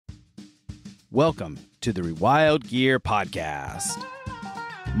Welcome to the Rewild Gear Podcast.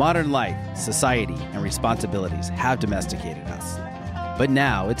 Modern life, society, and responsibilities have domesticated us. But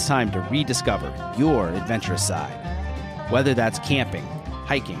now it's time to rediscover your adventurous side. Whether that's camping,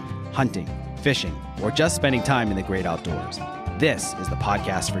 hiking, hunting, fishing, or just spending time in the great outdoors, this is the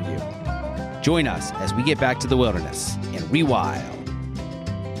podcast for you. Join us as we get back to the wilderness and rewild.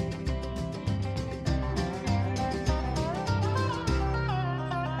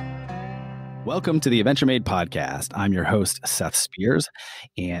 Welcome to the Adventure Made podcast. I'm your host, Seth Spears,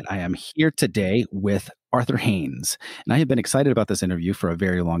 and I am here today with Arthur Haines. And I have been excited about this interview for a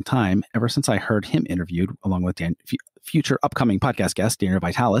very long time, ever since I heard him interviewed along with future upcoming podcast guest, Daniel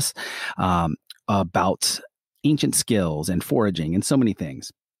Vitalis, about ancient skills and foraging and so many things.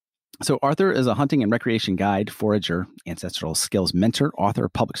 So Arthur is a hunting and recreation guide, forager, ancestral skills mentor, author,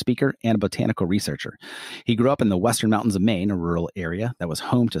 public speaker, and a botanical researcher. He grew up in the western mountains of Maine, a rural area that was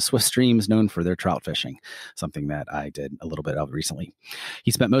home to swift streams known for their trout fishing, something that I did a little bit of recently.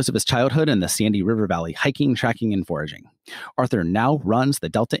 He spent most of his childhood in the Sandy River Valley hiking, tracking, and foraging. Arthur now runs the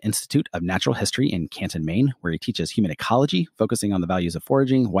Delta Institute of Natural History in Canton, Maine, where he teaches human ecology, focusing on the values of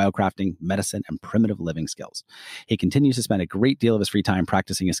foraging, wildcrafting, medicine, and primitive living skills. He continues to spend a great deal of his free time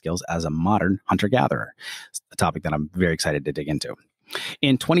practicing his skills as a modern hunter-gatherer, a topic that I'm very excited to dig into.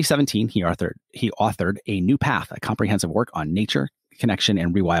 In 2017, he authored A New Path, a comprehensive work on nature, connection,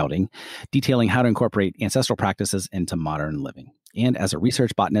 and rewilding, detailing how to incorporate ancestral practices into modern living. And as a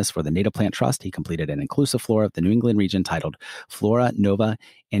research botanist for the Native Plant Trust, he completed an inclusive flora of the New England region titled Flora Nova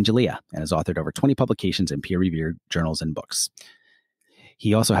Angelia, and has authored over 20 publications in peer-reviewed journals and books.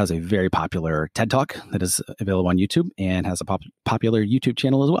 He also has a very popular TED Talk that is available on YouTube and has a popular YouTube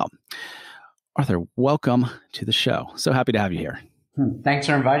channel as well. Arthur, welcome to the show. So happy to have you here. Thanks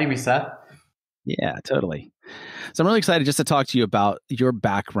for inviting me, Seth. Yeah, totally. So I'm really excited just to talk to you about your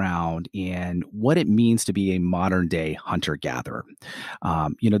background and what it means to be a modern day hunter-gatherer.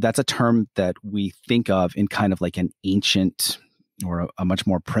 That's a term that we think of in kind of like an ancient or a much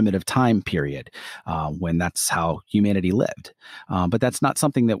more primitive time period when that's how humanity lived. But that's not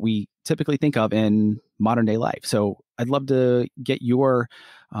something that we typically think of in modern day life. So I'd love to get your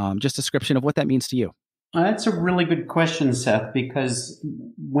just description of what that means to you. That's a really good question, Seth, because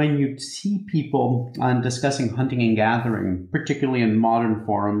when you see people discussing hunting and gathering, particularly in modern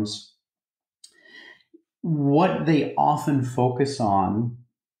forums, what they often focus on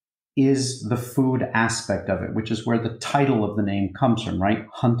is the food aspect of it, which is where the title of the name comes from, right?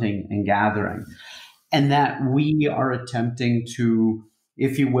 Hunting and gathering. And that we are attempting to,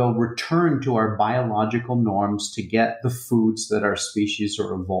 if you will, return to our biological norms to get the foods that our species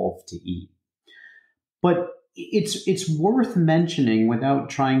are evolved to eat. But it's worth mentioning, without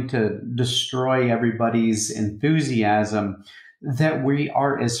trying to destroy everybody's enthusiasm, that we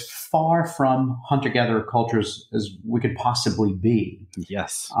are as far from hunter-gatherer cultures as we could possibly be.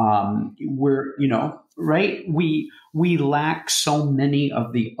 Yes. We're, right? We lack so many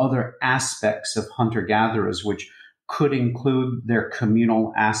of the other aspects of hunter-gatherers, which could include their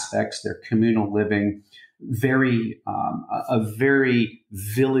communal aspects, their communal living, a very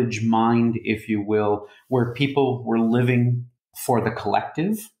village mind, if you will, where people were living for the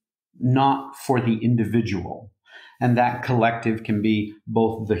collective, not for the individual. And that collective can be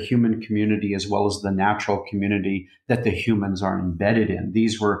both the human community as well as the natural community that the humans are embedded in.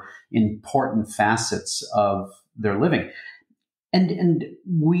 These were important facets of their living. And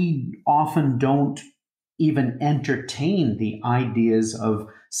we often don't even entertain the ideas of,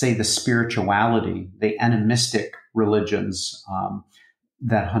 say, the spirituality, the animistic religions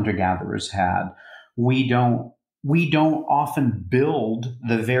that hunter-gatherers had. We don't often build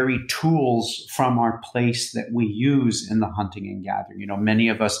the very tools from our place that we use in the hunting and gathering. Many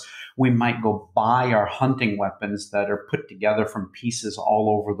of us, we might go buy our hunting weapons that are put together from pieces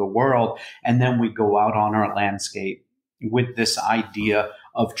all over the world, and then we go out on our landscape with this idea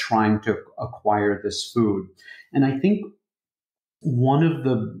of trying to acquire this food. And I think one of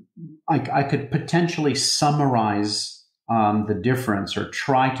I could potentially summarize the difference, or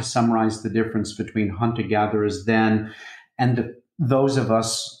try to summarize the difference between hunter-gatherers then and those of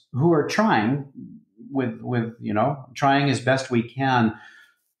us who are trying trying as best we can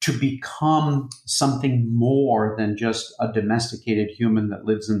to become something more than just a domesticated human that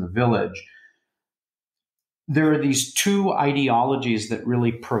lives in the village. There are these two ideologies that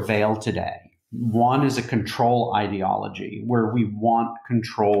really prevail today. One is a control ideology, where we want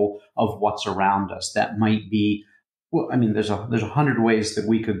control of what's around us. That might be Well, I mean, there's 100 ways that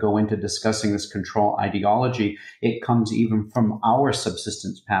we could go into discussing this control ideology. It comes even from our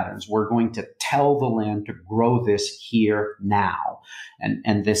subsistence patterns. We're going to tell the land to grow this here now.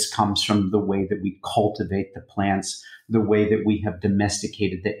 And this comes from the way that we cultivate the plants, the way that we have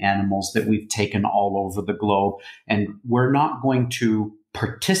domesticated the animals that we've taken all over the globe. And we're not going to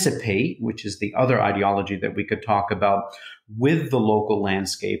participate, which is the other ideology that we could talk about, with the local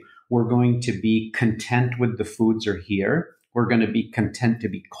landscape. We're going to be content with the foods are here. We're going to be content to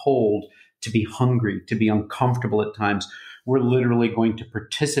be cold, to be hungry, to be uncomfortable at times. We're literally going to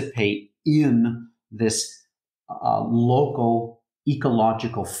participate in this local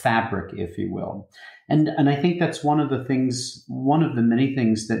ecological fabric, if you will. And I think that's one of the many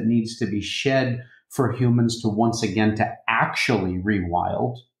things that needs to be shed for humans to once again to actually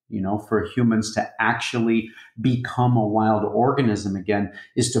rewild, for humans to actually become a wild organism again,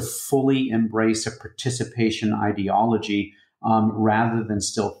 is to fully embrace a participation ideology, rather than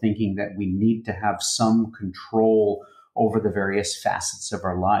still thinking that we need to have some control over the various facets of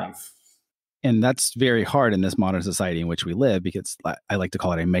our life. And that's very hard in this modern society in which we live, because I like to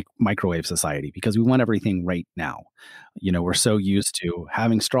call it a microwave society, because we want everything right now. We're so used to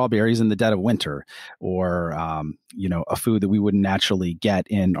having strawberries in the dead of winter, or, a food that we wouldn't naturally get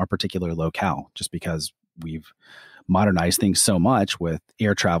in our particular locale, just because we've modernized things so much with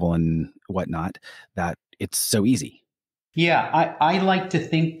air travel and whatnot that it's so easy. Yeah, I like to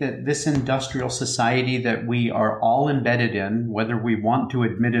think that this industrial society that we are all embedded in, whether we want to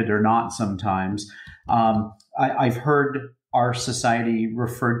admit it or not sometimes, I've heard our society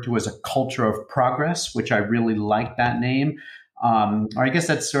referred to as a culture of progress, which I really like that name. Or I guess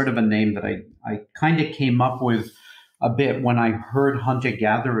that's sort of a name that I kind of came up with a bit when I heard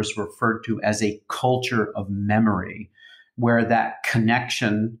hunter-gatherers referred to as a culture of memory, where that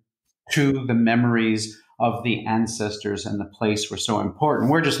connection to the memories of the ancestors and the place were so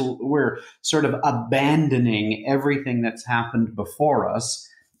important. We're sort of abandoning everything that's happened before us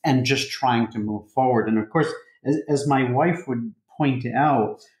and just trying to move forward. And of course, as my wife would point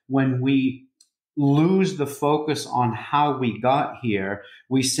out, when we lose the focus on how we got here,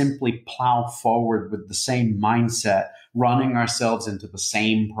 we simply plow forward with the same mindset, running ourselves into the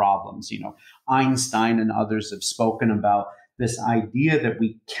same problems. Einstein and others have spoken about this idea that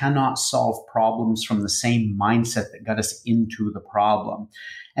we cannot solve problems from the same mindset that got us into the problem.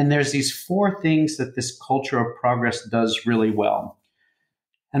 And there's these 4 things that this culture of progress does really well.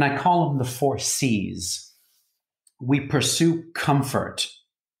 And I call them the 4 C's. We pursue comfort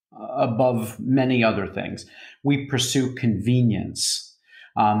above many other things. We pursue convenience,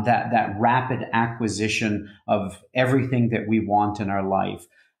 that rapid acquisition of everything that we want in our life.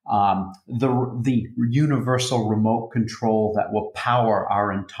 The universal remote control that will power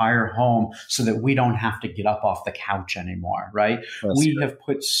our entire home so that we don't have to get up off the couch anymore, right? We've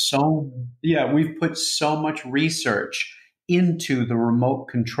put so much research into the remote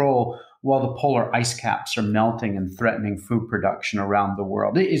control while the polar ice caps are melting and threatening food production around the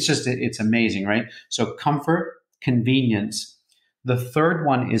world. It's amazing, right? So comfort, convenience. The third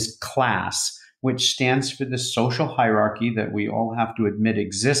one is class, which stands for the social hierarchy that we all have to admit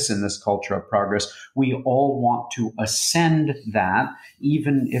exists in this culture of progress. We all want to ascend that,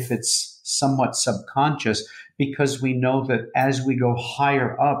 even if it's somewhat subconscious, because we know that as we go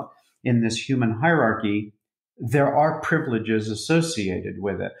higher up in this human hierarchy, there are privileges associated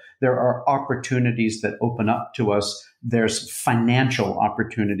with it. There are opportunities that open up to us. There's financial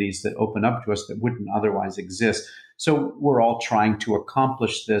opportunities that open up to us that wouldn't otherwise exist. So we're all trying to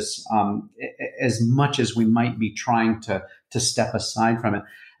accomplish this, as much as we might be trying to step aside from it.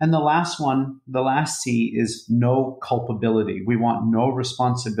 And the last C, is no culpability. We want no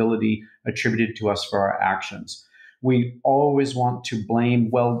responsibility attributed to us for our actions. We always want to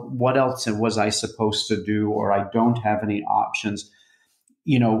blame, well, what else was I supposed to do? Or I don't have any options.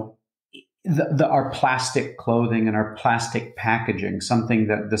 Our plastic clothing and our plastic packaging, something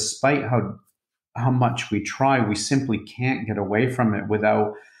that despite how much we try, we simply can't get away from it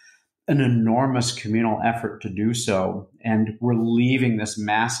without an enormous communal effort to do so. And we're leaving this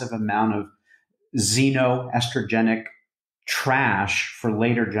massive amount of xenoestrogenic trash for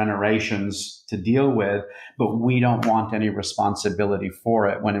later generations to deal with, but we don't want any responsibility for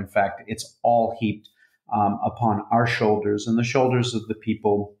it, when in fact it's all heaped upon our shoulders and the shoulders of the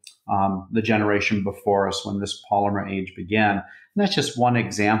people, the generation before us when this polymer age began. And that's just one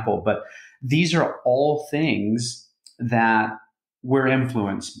example, but these are all things that we're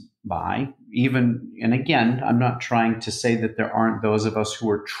influenced by. And again, I'm not trying to say that there aren't those of us who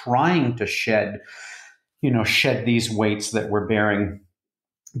are trying to shed these weights that we're bearing,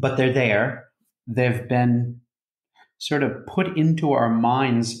 but they're there. They've been sort of put into our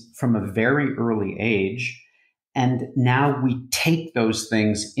minds from a very early age. And now we take those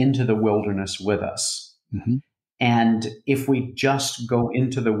things into the wilderness with us. Mm-hmm. And if we just go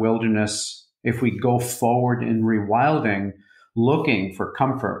into the wilderness, if we go forward in rewilding, looking for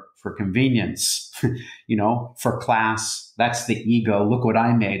comfort, for convenience, for class, that's the ego. Look what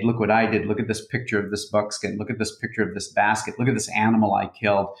I made. Look what I did. Look at this picture of this buckskin. Look at this picture of this basket. Look at this animal I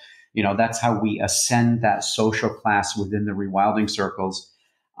killed. That's how we ascend that social class within the rewilding circles.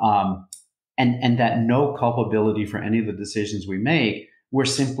 And that no culpability for any of the decisions we make. We're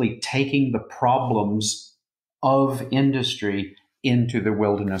simply taking the problems of industry into the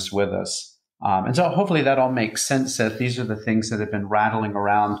wilderness with us. And so hopefully that all makes sense, that these are the things that have been rattling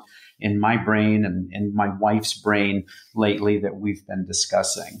around in my brain and in my wife's brain lately that we've been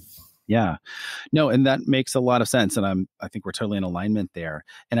discussing. Yeah. No, and that makes a lot of sense. And I think we're totally in alignment there.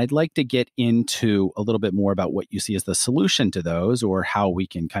 And I'd like to get into a little bit more about what you see as the solution to those, or how we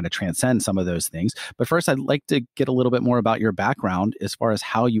can kind of transcend some of those things. But first, I'd like to get a little bit more about your background as far as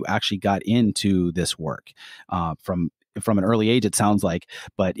how you actually got into this work from an early age, it sounds like,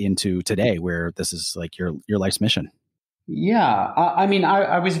 but into today, where this is like your life's mission. Yeah,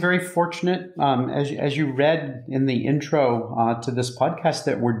 I was very fortunate, as you read in the intro to this podcast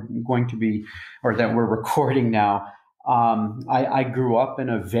that we're going to be, or that we're recording now. I grew up in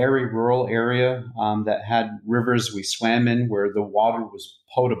a very rural area that had rivers we swam in, where the water was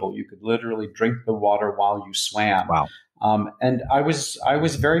potable. You could literally drink the water while you swam. Wow. And I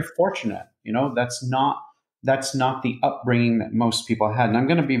was very fortunate. That's not the upbringing that most people had. And I'm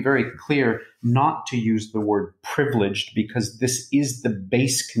going to be very clear not to use the word privileged, because this is the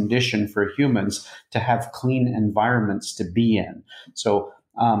base condition for humans to have clean environments to be in. So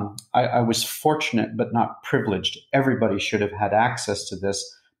I was fortunate, but not privileged. Everybody should have had access to this,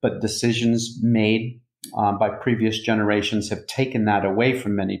 but decisions made by previous generations have taken that away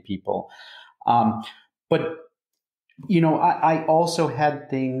from many people. But I also had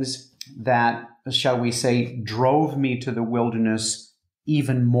things that, shall we say, drove me to the wilderness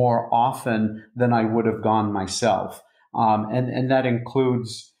even more often than I would have gone myself. And that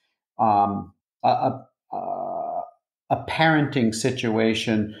includes a parenting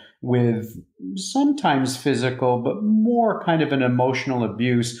situation with sometimes physical, but more kind of an emotional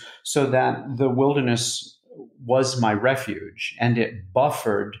abuse, so that the wilderness was my refuge, and it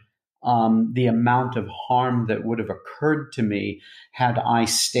buffered the amount of harm that would have occurred to me had I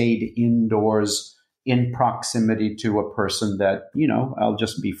stayed indoors in proximity to a person that, I'll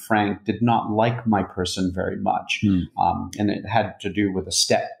just be frank, did not like my person very much. And it had to do with a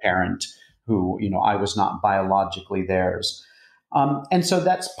step parent who, I was not biologically theirs. And so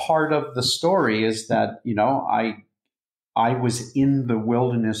that's part of the story, is that, I was in the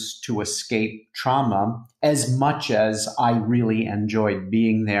wilderness to escape trauma as much as I really enjoyed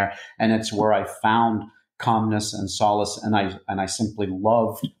being there. And it's where I found calmness and solace. And I simply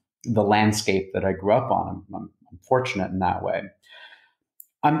loved the landscape that I grew up on. I'm fortunate in that way.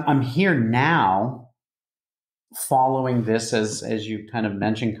 I'm here now following this, as you kind of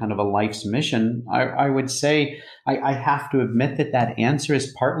mentioned, kind of a life's mission. I would say I have to admit that answer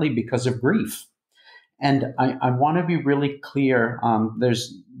is partly because of grief. And I want to be really clear.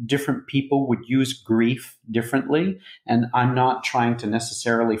 There's different people would use grief differently. And I'm not trying to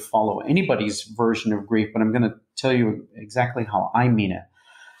necessarily follow anybody's version of grief, but I'm going to tell you exactly how I mean it.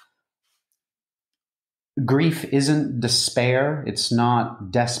 Grief isn't despair. It's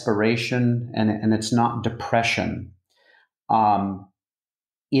not desperation, and it's not depression.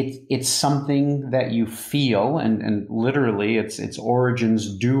 It's something that you feel, and literally its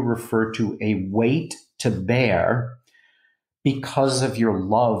origins do refer to a weight to bear because of your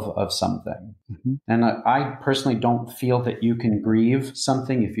love of something. Mm-hmm. And I personally don't feel that you can grieve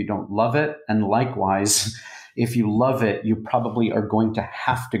something if you don't love it. And likewise, if you love it, you probably are going to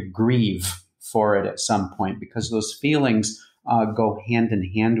have to grieve for it at some point, because those feelings go hand in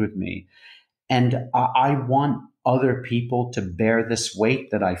hand with me. And I want other people to bear this weight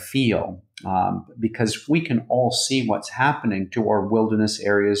that I feel, because we can all see what's happening to our wilderness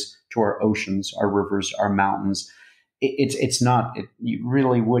areas, to our oceans, our rivers, our mountains. You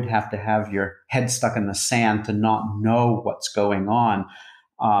really would have to have your head stuck in the sand to not know what's going on.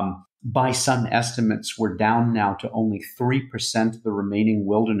 By some estimates, we're down now to only 3% of the remaining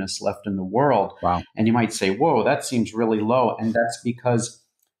wilderness left in the world. Wow. And you might say, whoa, that seems really low. And that's because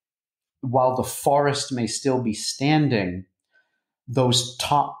while the forest may still be standing, those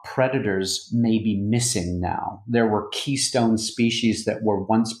top predators may be missing now. There were keystone species that were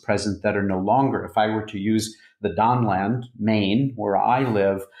once present that are no longer. If I were to use the Donland, Maine, where I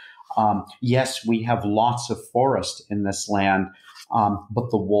live, Yes, we have lots of forest in this land, but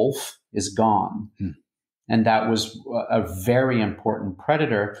the wolf is gone. And that was a very important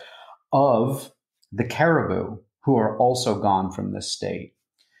predator of the caribou, who are also gone from this state.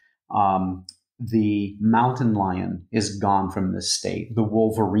 The mountain lion is gone from this state. The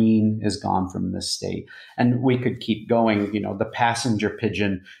wolverine is gone from this state. And we could keep going. The passenger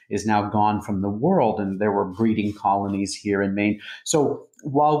pigeon is now gone from the world, and there were breeding colonies here in Maine. So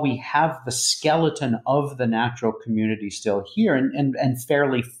while we have the skeleton of the natural community still here and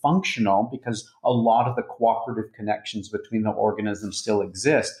fairly functional, because a lot of the cooperative connections between the organisms still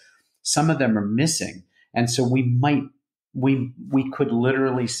exist, some of them are missing. And so we could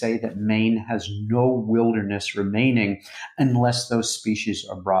literally say that Maine has no wilderness remaining unless those species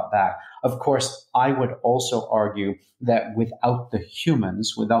are brought back. Of course, I would also argue that without the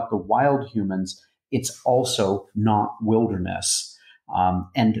humans, without the wild humans, it's also not wilderness.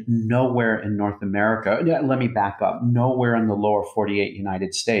 And nowhere in North America, let me back up, nowhere in the lower 48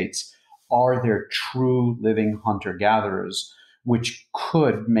 United States are there true living hunter-gatherers, which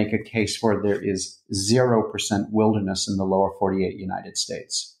could make a case for there is 0% wilderness in the lower 48 United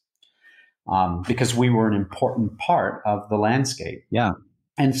States, because we were an important part of the landscape. Yeah.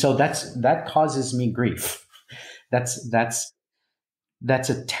 And so that causes me grief. That's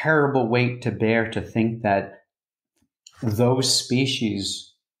a terrible weight to bear, to think that those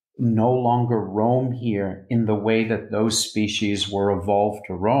species no longer roam here in the way that those species were evolved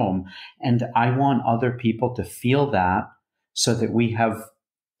to roam. And I want other people to feel that, so that we have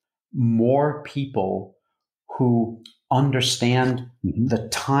more people who understand the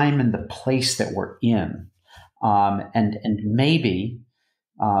time and the place that we're in. And maybe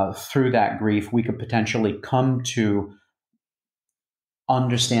through that grief, we could potentially come to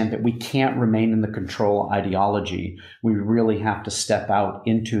understand that we can't remain in the control ideology. We really have to step out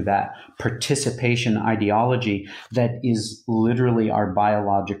into that participation ideology that is literally our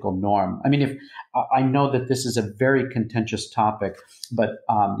biological norm. I mean, if I know that this is a very contentious topic, but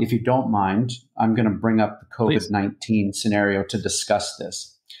if you don't mind, I'm going to bring up the COVID-19 scenario to discuss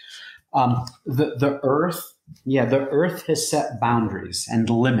this. The Earth has set boundaries and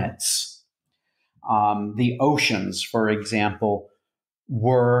limits. The oceans, for example,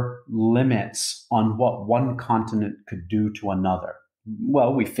 were limits on what one continent could do to another.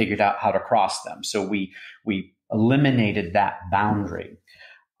 Well, we figured out how to cross them. So we eliminated that boundary.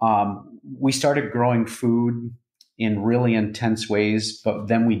 We started growing food in really intense ways, but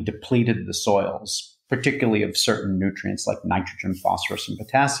then we depleted the soils, particularly of certain nutrients like nitrogen, phosphorus, and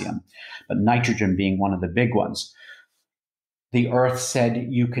potassium, but nitrogen being one of the big ones. The earth said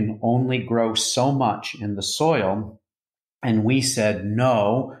you can only grow so much in the soil. And we said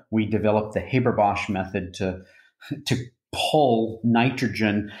no. We developed the Haber-Bosch method to pull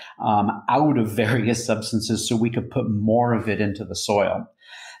nitrogen out of various substances so we could put more of it into the soil.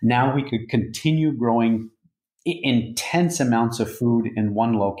 Now we could continue growing intense amounts of food in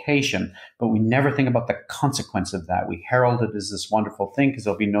one location, but we never think about the consequence of that. We herald it as this wonderful thing because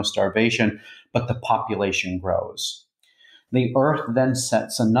there'll be no starvation, but the population grows. The earth then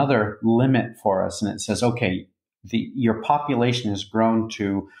sets another limit for us, and it says, okay, your population has grown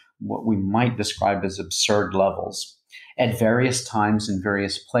to what we might describe as absurd levels at various times in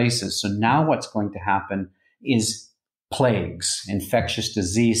various places. So now what's going to happen is plagues, infectious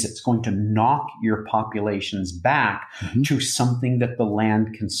disease. It's going to knock your populations back to something that the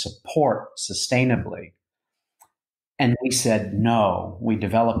land can support sustainably. And we said no. We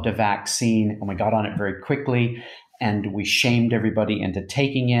developed a vaccine, and we got on it very quickly, and we shamed everybody into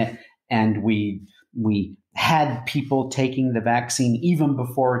taking it, and we had people taking the vaccine even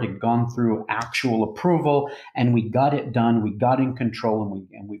before it had gone through actual approval, and we got it done. We got in control,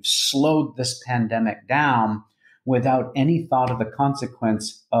 and we've slowed this pandemic down without any thought of the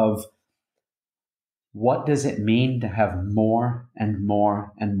consequence of what does it mean to have more and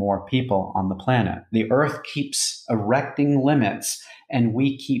more and more people on the planet. The earth keeps erecting limits, and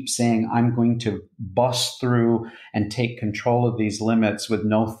we keep saying, I'm going to bust through and take control of these limits with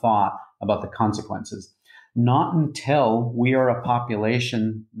no thought about the consequences. Not until we are a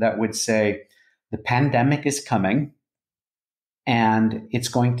population that would say, the pandemic is coming and it's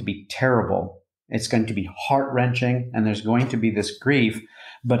going to be terrible. It's going to be heart-wrenching, and there's going to be this grief,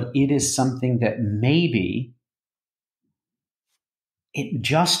 but it is something that maybe, it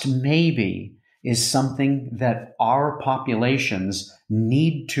just maybe is something that our populations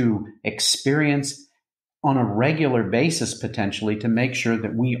need to experience on a regular basis, potentially, to make sure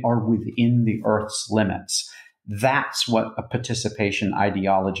that we are within the Earth's limits. That's what a participation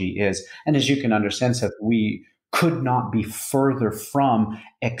ideology is. And as you can understand, Seth, we could not be further from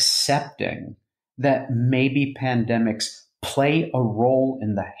accepting that maybe pandemics play a role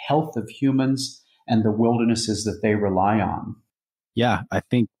in the health of humans and the wildernesses that they rely on. Yeah, I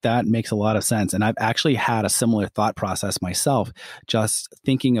think that makes a lot of sense. And I've actually had a similar thought process myself, just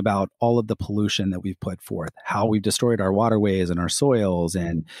thinking about all of the pollution that we've put forth, how we've destroyed our waterways and our soils,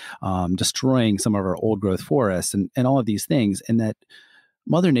 and destroying some of our old growth forests, and all of these things, and that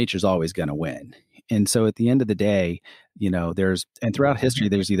Mother Nature's always going to win. And so at the end of the day, and throughout history,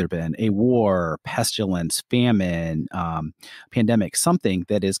 there's either been a war, pestilence, famine, pandemic, something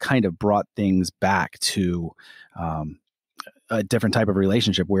that has kind of brought things back to a different type of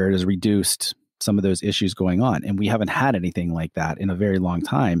relationship where it has reduced some of those issues going on. And we haven't had anything like that in a very long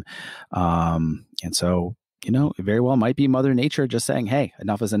time. And so, it very well might be Mother Nature just saying, hey,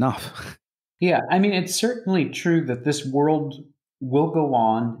 enough is enough. Yeah, I mean, it's certainly true that this world will go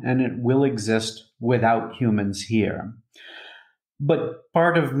on and it will exist without humans here. But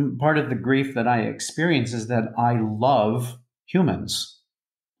part of the grief that I experience is that I love humans.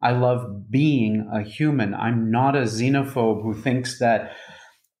 I love being a human. I'm not a xenophobe who thinks that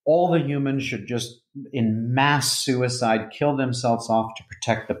all the humans should just, in mass suicide, kill themselves off to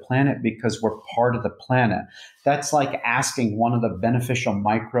protect the planet because we're part of the planet. That's like asking one of the beneficial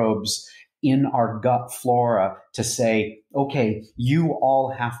microbes in our gut flora to say, okay, you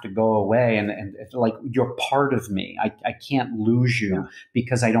all have to go away, and like, you're part of me. I can't lose you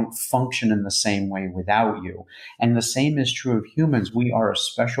because I don't function in the same way without you. And the same is true of humans. We are a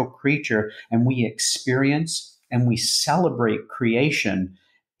special creature, and we experience and we celebrate creation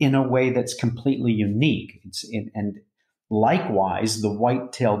in a way that's completely unique. And likewise, the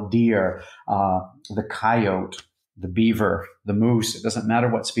white-tailed deer, the coyote, the beaver, the moose, it doesn't matter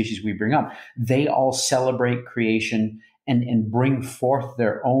what species we bring up, they all celebrate creation and bring forth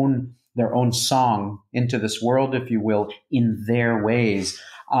their own song into this world, if you will, in their ways.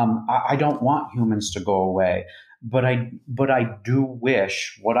 I don't want humans to go away, but I do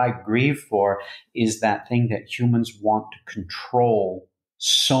wish, what I grieve for is that thing that humans want to control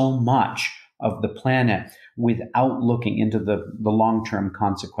so much of the planet without looking into the long-term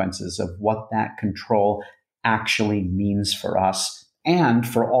consequences of what that control actually means for us and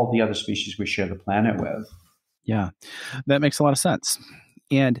for all the other species we share the planet with. Yeah, that makes a lot of sense.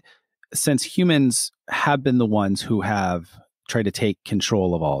 And since humans have been the ones who have tried to take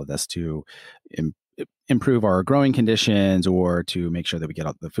control of all of this to improve our growing conditions, or to make sure that we get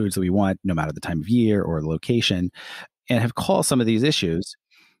all the foods that we want, no matter the time of year or location, and have caused some of these issues,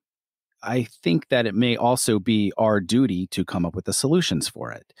 I think that it may also be our duty to come up with the solutions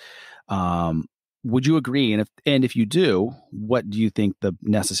for it. Would you agree? And if you do, what do you think the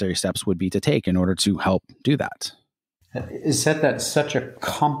necessary steps would be to take in order to help do that? That's such a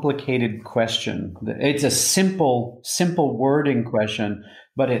complicated question. It's a simple wording question,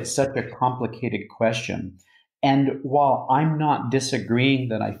 but it's such a complicated question. And while I'm not disagreeing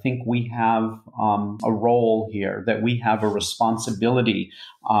that I think we have a role here, that we have a responsibility,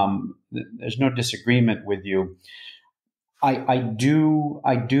 there's no disagreement with you. I do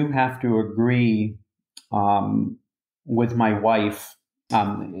have to agree with my wife,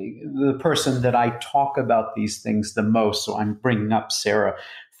 the person that I talk about these things the most. So I'm bringing up Sarah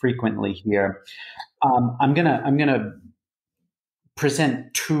frequently here. I'm gonna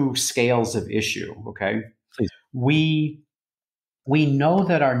present two scales of issue. Okay, please. We know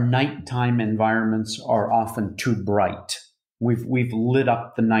that our nighttime environments are often too bright. We've lit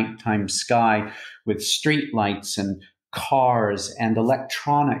up the nighttime sky with street lights and cars and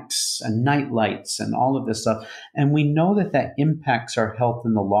electronics and night lights and all of this stuff. And we know that that impacts our health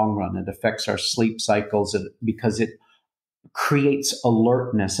in the long run. It affects our sleep cycles because it creates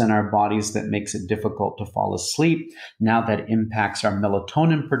alertness in our bodies that makes it difficult to fall asleep. Now that impacts our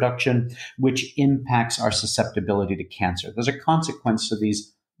melatonin production, which impacts our susceptibility to cancer. There's a consequence to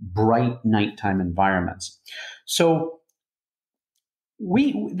these bright nighttime environments. So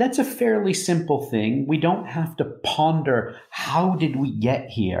that's a fairly simple thing. We don't have to ponder, how did we get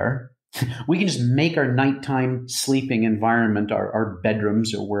here? We can just make our nighttime sleeping environment, our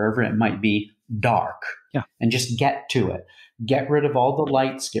bedrooms or wherever it might be, dark. Yeah. And just get to it. Get rid of all the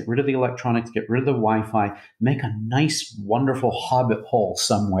lights, get rid of the electronics, get rid of the Wi-Fi, make a nice, wonderful hobbit hole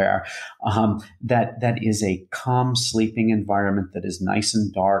somewhere that is a calm sleeping environment that is nice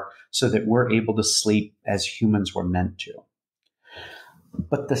and dark, so that we're able to sleep as humans were meant to.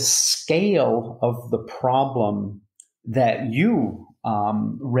 But the scale of the problem that you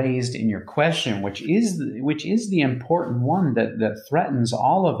raised in your question, which is the important one that threatens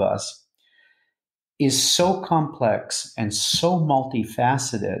all of us, is so complex and so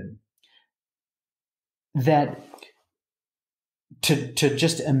multifaceted that to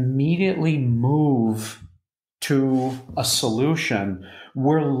just immediately move to a solution,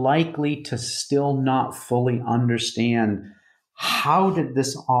 we're likely to still not fully understand how did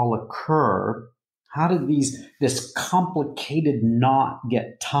this all occur? How did this complicated knot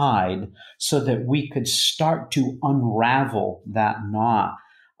get tied so that we could start to unravel that knot?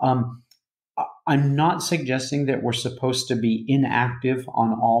 I'm not suggesting that we're supposed to be inactive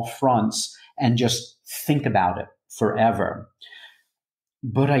on all fronts and just think about it forever.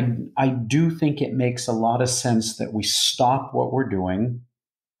 But I do think it makes a lot of sense that we stop what we're doing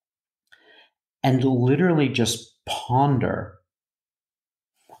and literally just ponder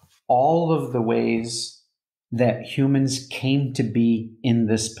all of the ways that humans came to be in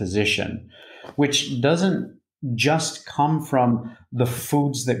this position, which doesn't just come from the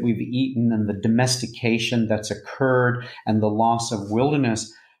foods that we've eaten and the domestication that's occurred and the loss of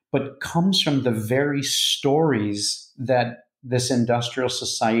wilderness, but comes from the very stories that this industrial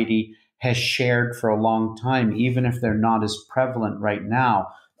society has shared for a long time, even if they're not as prevalent right now.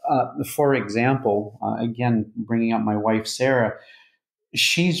 For example, again, bringing up my wife, Sarah,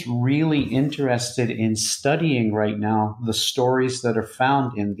 she's really interested in studying right now the stories that are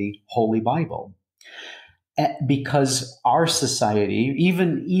found in the Holy Bible. Because our society,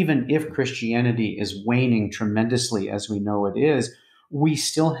 even if Christianity is waning tremendously as we know it is, we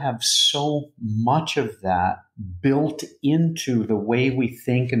still have so much of that built into the way we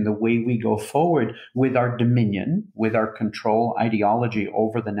think and the way we go forward with our dominion, with our control ideology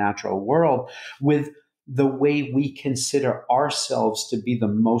over the natural world, with the way we consider ourselves to be the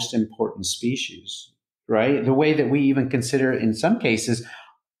most important species, right? The way that we even consider, in some cases,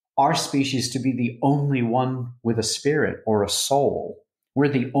 our species to be the only one with a spirit or a soul. We're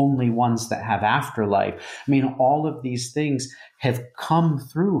the only ones that have afterlife. I mean, all of these things have come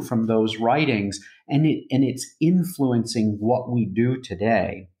through from those writings, and it's influencing what we do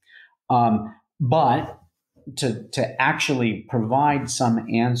today. But to actually provide some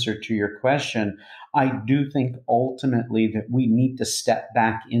answer to your question, I do think ultimately that we need to step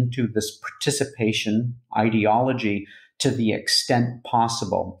back into this participation ideology to the extent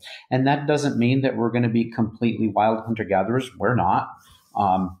possible. And that doesn't mean that we're going to be completely wild hunter-gatherers. We're not.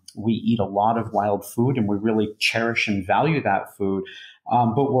 We eat a lot of wild food and we really cherish and value that food.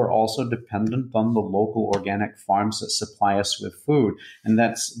 But we're also dependent on the local organic farms that supply us with food. And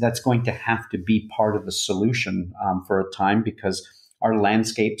that's going to have to be part of the solution for a time, because our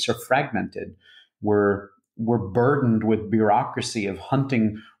landscapes are fragmented. We're burdened with bureaucracy of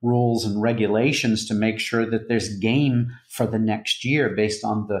hunting rules and regulations to make sure that there's game for the next year based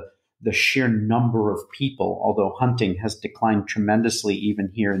on the sheer number of people, although hunting has declined tremendously even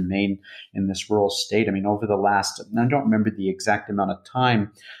here in Maine, in this rural state. I mean, over the last, I don't remember the exact amount of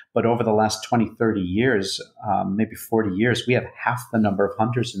time, but over the last 20, 30 years, maybe 40 years, we have half the number of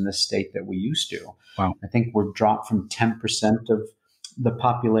hunters in this state that we used to. Wow. I think we're dropped from 10% of the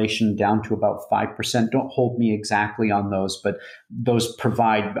population down to about 5%. Don't hold me exactly on those, but those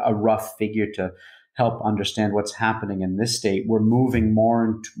provide a rough figure to help understand what's happening in this state. We're moving more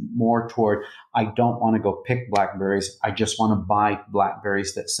and more toward, I don't want to go pick blackberries. I just want to buy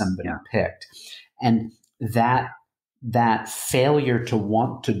blackberries that somebody picked. And that failure to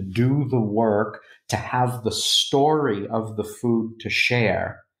want to do the work, to have the story of the food to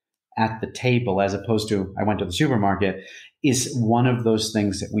share at the table, as opposed to, I went to the supermarket, is one of those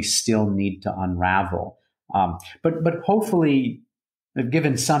things that we still need to unravel. But hopefully, I've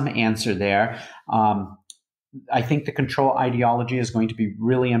given some answer there. I think the control ideology is going to be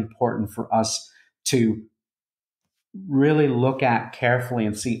really important for us to really look at carefully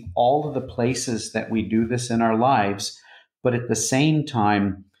and see all of the places that we do this in our lives, but at the same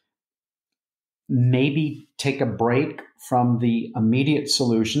time, maybe take a break from the immediate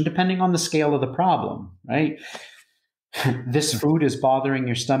solution, depending on the scale of the problem, right? This food is bothering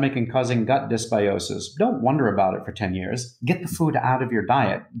your stomach and causing gut dysbiosis. Don't wonder about it for 10 years. Get the food out of your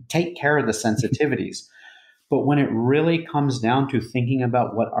diet. Take care of the sensitivities. But when it really comes down to thinking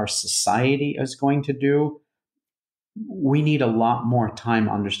about what our society is going to do, we need a lot more time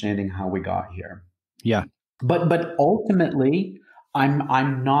understanding how we got here. Yeah. But ultimately,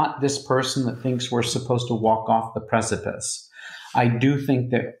 I'm not this person that thinks we're supposed to walk off the precipice. I do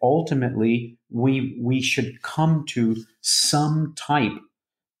think that ultimately we should come to some type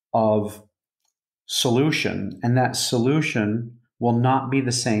of solution, and that solution will not be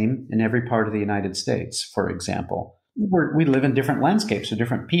the same in every part of the United States, for example. We live in different landscapes with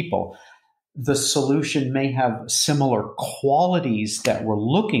different people. the solution may have similar qualities that we're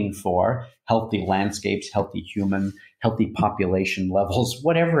looking for: healthy landscapes, healthy population levels,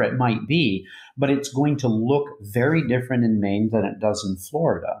 whatever it might be, but it's going to look very different in Maine than it does in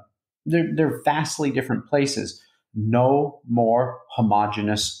Florida. They're vastly different places. No more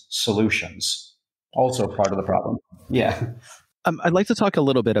homogeneous solutions. Also part of the problem. Yeah. I'd like to talk a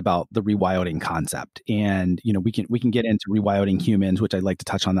little bit about the rewilding concept, and we can get into rewilding humans, which I'd like to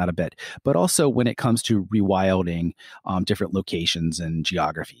touch on that a bit. But also when it comes to rewilding different locations and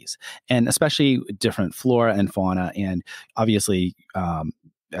geographies, and especially different flora and fauna, and obviously,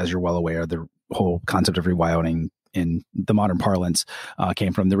 as you're well aware, the whole concept of rewilding in the modern parlance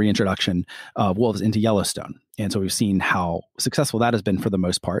came from the reintroduction of wolves into Yellowstone. And so we've seen how successful that has been for the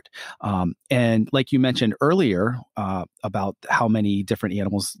most part. And like you mentioned earlier about how many different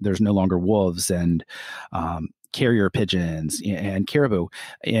animals, there's no longer wolves and carrier pigeons and caribou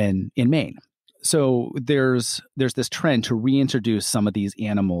in Maine. So there's this trend to reintroduce some of these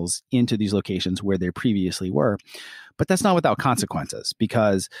animals into these locations where they previously were. But that's not without consequences,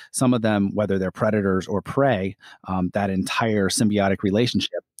 because some of them, whether they're predators or prey, that entire symbiotic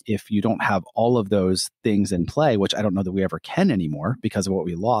relationship, if you don't have all of those things in play, which I don't know that we ever can anymore because of what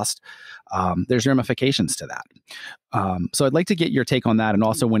we lost, there's ramifications to that. So I'd like to get your take on that. And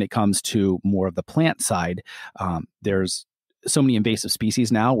also when it comes to more of the plant side, there's so many invasive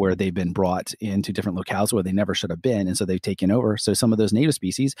species now where they've been brought into different locales where they never should have been. And so they've taken over. So some of those native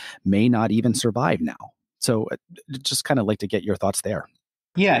species may not even survive now. So just kind of like to get your thoughts there.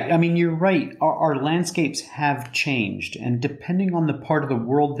 Yeah, I mean, you're right. Our landscapes have changed. And depending on the part of the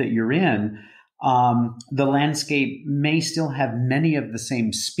world that you're in, the landscape may still have many of the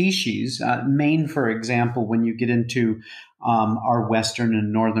same species. Maine, for example, when you get into our western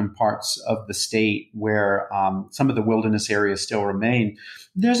and northern parts of the state where some of the wilderness areas still remain,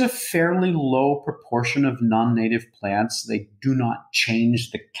 there's a fairly low proportion of non-native plants. They do not change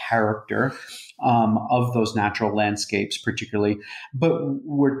the character of those natural landscapes particularly. But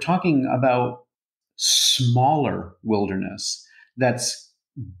we're talking about smaller wilderness that's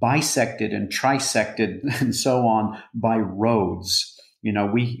bisected and trisected and so on by roads.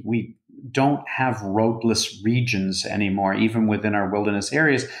 We don't have roadless regions anymore, even within our wilderness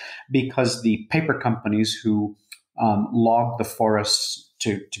areas, because the paper companies who log the forests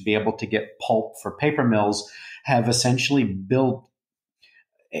to be able to get pulp for paper mills have essentially built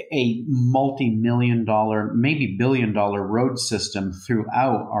a multi-million-dollar, maybe billion-dollar road system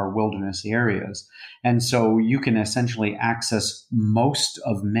throughout our wilderness areas. And so you can essentially access most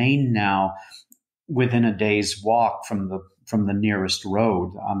of Maine now within a day's walk from the nearest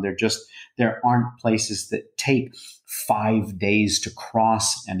road. There aren't places that take 5 days to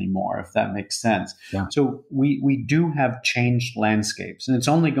cross anymore, if that makes sense. Yeah. So we do have changed landscapes, and it's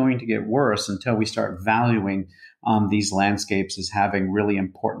only going to get worse until we start valuing these landscapes as having really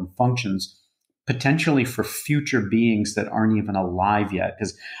important functions, potentially for future beings that aren't even alive yet.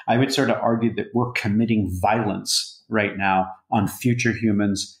 Because I would sort of argue that we're committing violence right now on future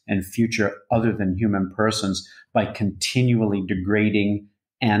humans and future other than human persons by continually degrading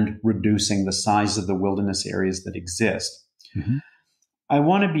and reducing the size of the wilderness areas that exist. Mm-hmm. I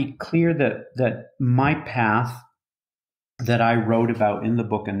want to be clear that my path that I wrote about in the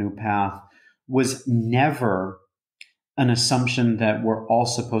book, A New Path, was never an assumption that we're all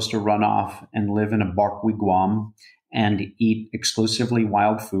supposed to run off and live in a bark wigwam and eat exclusively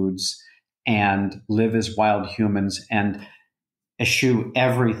wild foods and live as wild humans and eschew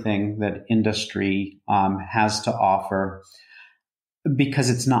everything that industry has to offer, because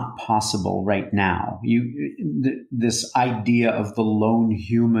it's not possible right now. This idea of the lone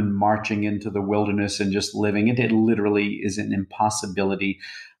human marching into the wilderness and just living it literally is an impossibility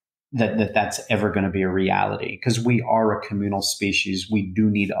that's ever going to be a reality, because we are a communal species. We do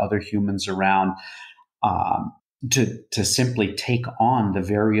need other humans around to simply take on the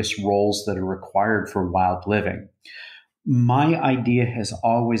various roles that are required for wild living. My idea has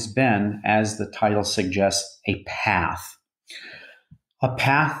always been, as the title suggests, a path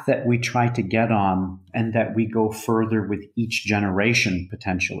that we try to get on and that we go further with each generation,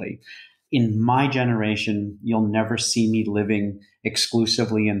 potentially. In my generation, you'll never see me living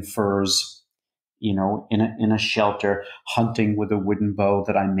exclusively in furs, in a shelter, hunting with a wooden bow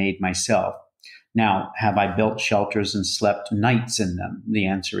that I made myself. Now, have I built shelters and slept nights in them? The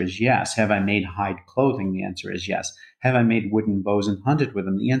answer is yes. Have I made hide clothing? The answer is yes. Have I made wooden bows and hunted with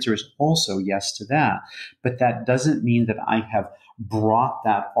them? The answer is also yes to that. But that doesn't mean that I have brought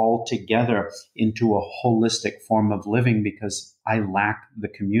that all together into a holistic form of living, because I lack the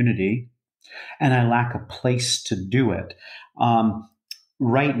community and I lack a place to do it.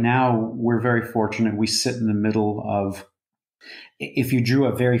 right now, we're very fortunate. We sit in the middle of, if you drew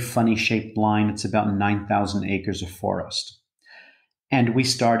a very funny shaped line, it's about 9,000 acres of forest. And we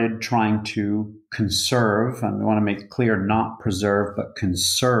started trying to conserve, and I want to make it clear, not preserve, but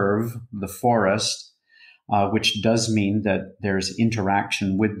conserve the forest, which does mean that there's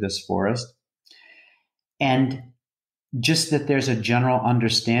interaction with this forest. And just that there's a general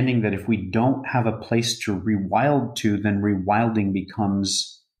understanding that if we don't have a place to rewild to, then rewilding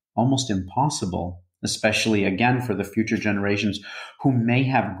becomes almost impossible, especially, again, for the future generations who may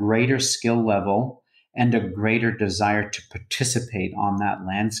have greater skill level and a greater desire to participate on that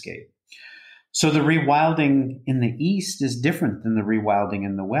landscape. So the rewilding in the East is different than the rewilding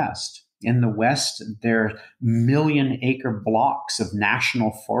in the West. In the West, there are million-acre blocks of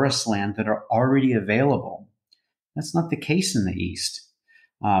national forest land that are already available. That's not the case in the East.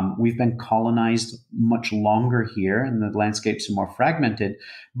 We've been colonized much longer here, and the landscapes are more fragmented,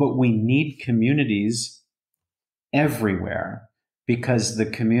 but we need communities everywhere because the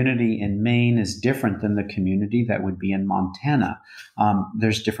community in Maine is different than the community that would be in Montana.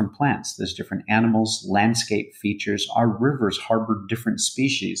 There's different plants, there's different animals, landscape features. Our rivers harbor different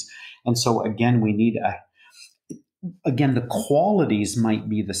species. And so, again, we need the qualities might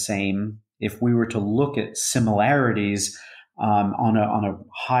be the same if we were to look at similarities on a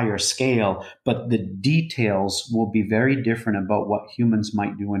higher scale, but the details will be very different about what humans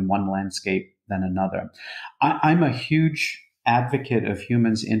might do in one landscape than another. I'm a huge advocate of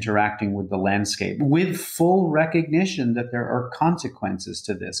humans interacting with the landscape with full recognition that there are consequences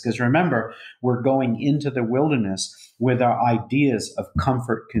to this. Because remember, we're going into the wilderness with our ideas of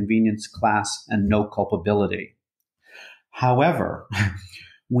comfort, convenience, class, and no culpability. However,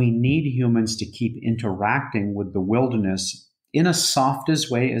 we need humans to keep interacting with the wilderness in as soft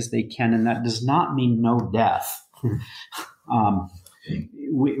as way as they can. And that does not mean no death.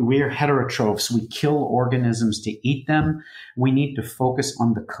 We're heterotrophs. We kill organisms to eat them. We need to focus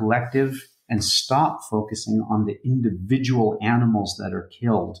on the collective and stop focusing on the individual animals that are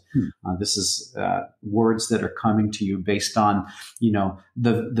killed. This is words that are coming to you based on,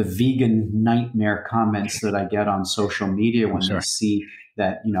 the vegan nightmare comments that I get on social media when they see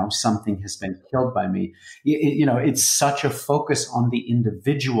that, something has been killed by me. It's such a focus on the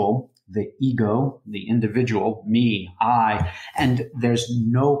individual, the ego, the individual, me, I, and there's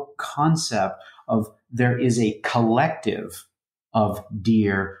no concept of there is a collective of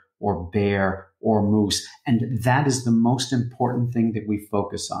deer or bear or moose. And that is the most important thing that we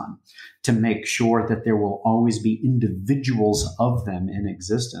focus on, to make sure that there will always be individuals of them in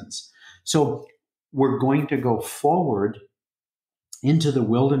existence. So we're going to go forward into the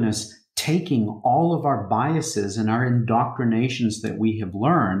wilderness, taking all of our biases and our indoctrinations that we have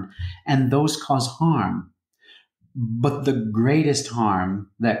learned, and those cause harm. But the greatest harm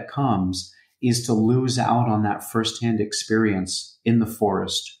that comes is to lose out on that firsthand experience in the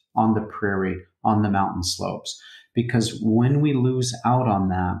forest, on the prairie, on the mountain slopes. Because when we lose out on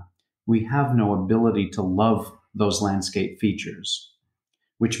that, we have no ability to love those landscape features,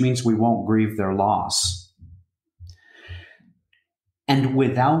 which means we won't grieve their loss. And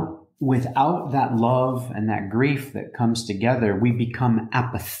without that love and that grief that comes together, we become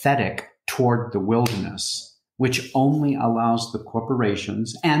apathetic toward the wilderness, which only allows the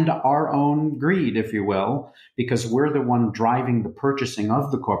corporations and our own greed, if you will, because we're the one driving the purchasing of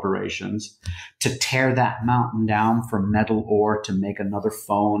the corporations, to tear that mountain down for metal ore to make another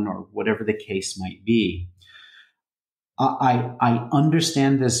phone or whatever the case might be. I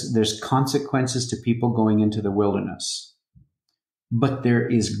understand this. There's consequences to people going into the wilderness. But there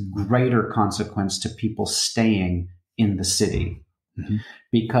is greater consequence to people staying in the city,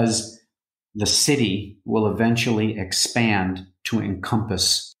 because the city will eventually expand to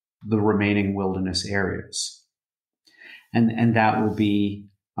encompass the remaining wilderness areas. And that will be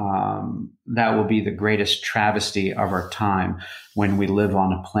the greatest travesty of our time, when we live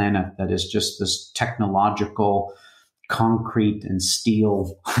on a planet that is just this technological concrete and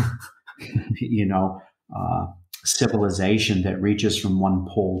steel, civilization that reaches from one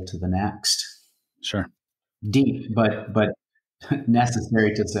pole to the next. Sure. Deep, but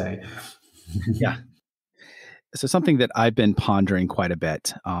necessary to say. Yeah. So something that I've been pondering quite a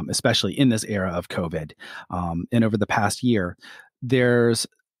bit, especially in this era of COVID, and over the past year, there's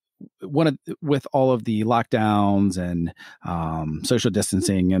with all of the lockdowns and social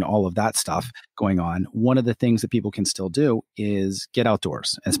distancing and all of that stuff going on, one of the things that people can still do is get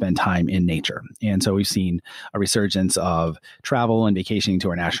outdoors and spend time in nature. And so we've seen a resurgence of travel and vacationing to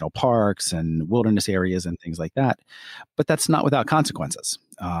our national parks and wilderness areas and things like that. But that's not without consequences.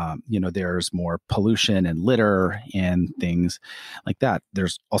 there's more pollution and litter and things like that.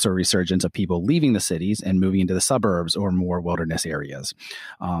 There's also a resurgence of people leaving the cities and moving into the suburbs or more wilderness areas.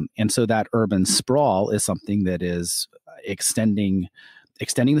 And so that urban sprawl is something that is extending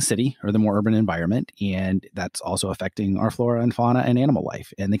the city or the more urban environment. And that's also affecting our flora and fauna and animal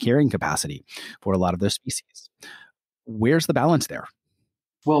life and the carrying capacity for a lot of those species. Where's the balance there?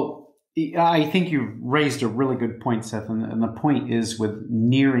 Well, I think you raised a really good point, Seth. And the point is, with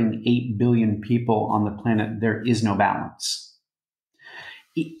nearing 8 billion people on the planet, there is no balance.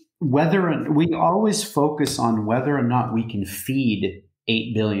 We always focus on whether or not we can feed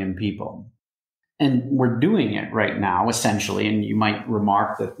 8 billion people. And we're doing it right now, essentially. And you might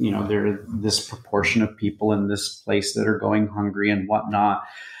remark that, there are this proportion of people in this place that are going hungry and whatnot.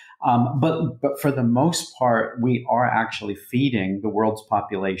 But for the most part, we are actually feeding the world's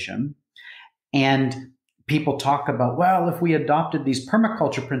population. And people talk about, well, if we adopted these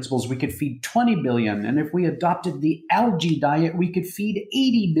permaculture principles, we could feed 20 billion. And if we adopted the algae diet, we could feed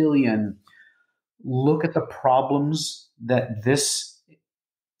 80 billion. Look at the problems that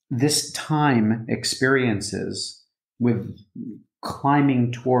this time experiences with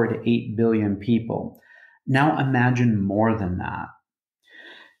climbing toward 8 billion people. Now imagine more than that.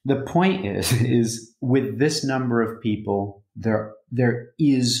 The point is with this number of people, there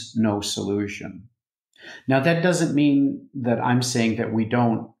is no solution. Now, that doesn't mean that I'm saying that we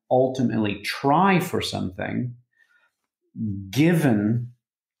don't ultimately try for something, given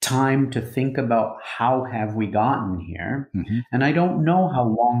time to think about how have we gotten here. Mm-hmm. And I don't know how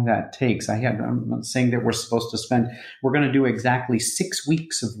long that takes. I'm not saying that we're going to do exactly 6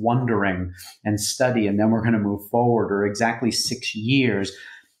 weeks of wondering and study, and then we're going to move forward, or exactly 6 years.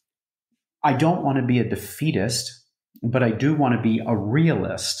 I don't want to be a defeatist, but I do want to be a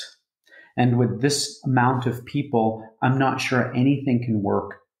realist. And with this amount of people, I'm not sure anything can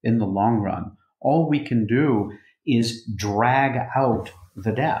work in the long run. All we can do is drag out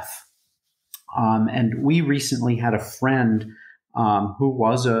the death. And we recently had a friend who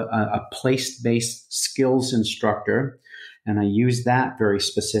was a place-based skills instructor. And I use that very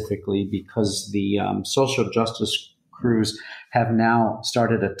specifically because the social justice crews have now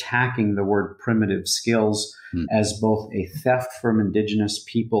started attacking the word primitive skills as both a theft from indigenous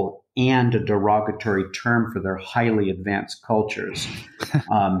people and a derogatory term for their highly advanced cultures.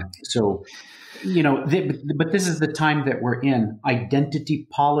 But this is the time that we're in. Identity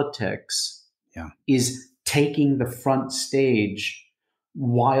politics is taking the front stage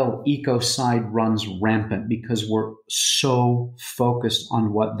while ecocide runs rampant, because we're so focused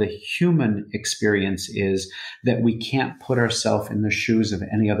on what the human experience is that we can't put ourselves in the shoes of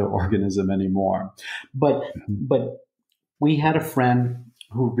any other organism anymore. But we had a friend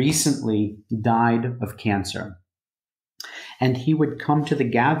who recently died of cancer. And he would come to the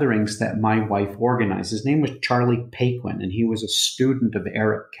gatherings that my wife organized. His name was Charlie Paquin, and he was a student of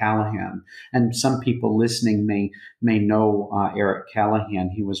Eric Callahan. And some people listening may know Eric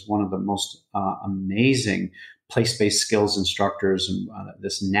Callahan. He was one of the most amazing place-based skills instructors, and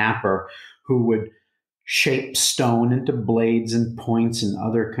this napper who would shape stone into blades and points and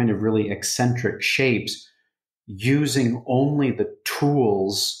other kind of really eccentric shapes using only the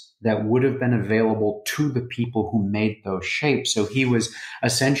tools that would have been available to the people who made those shapes. So he was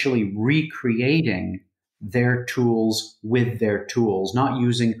essentially recreating their tools with their tools, not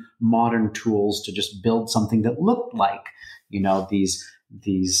using modern tools to just build something that looked like, these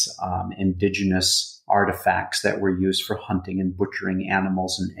indigenous artifacts that were used for hunting and butchering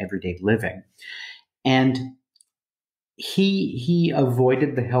animals and everyday living. And he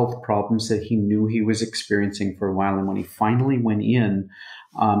avoided the health problems that he knew he was experiencing for a while. And when he finally went in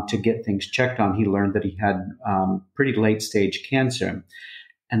to get things checked on, he learned that he had pretty late stage cancer.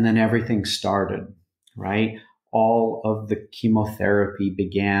 And then everything started, right? All of the chemotherapy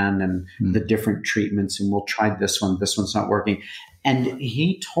began and the different treatments. And we'll try this one's not working. And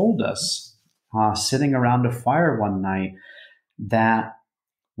he told us, sitting around a fire one night, that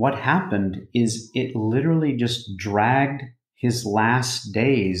what happened is it literally just dragged his last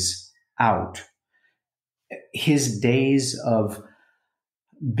days out. His days of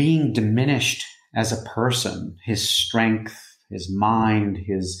being diminished as a person, his strength, his mind,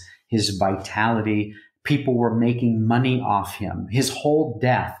 his vitality. People were making money off him. His whole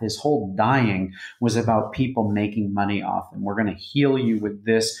death, his whole dying was about people making money off him. We're going to heal you with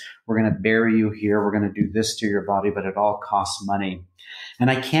this. We're going to bury you here. We're going to do this to your body, but it all costs money. And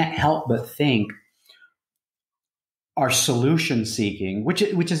I can't help but think our solution seeking, which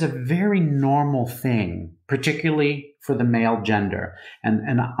is a very normal thing, particularly for the male gender.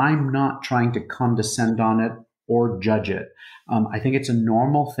 And I'm not trying to condescend on it or judge it. I think it's a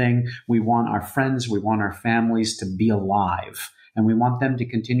normal thing. We want our friends, we want our families to be alive, and we want them to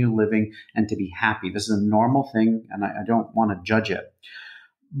continue living and to be happy. This is a normal thing, and I don't want to judge it.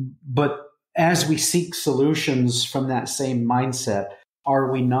 But as we seek solutions from that same mindset,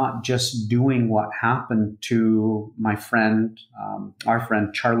 are we not just doing what happened to my friend, our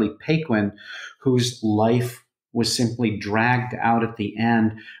friend Charlie Paquin, whose life was simply dragged out at the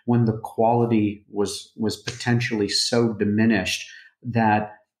end when the quality was potentially so diminished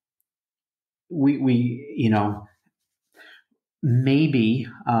that we maybe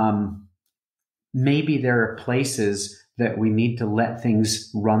there are places that we need to let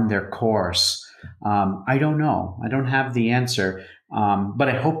things run their course. I don't know. I don't have the answer. But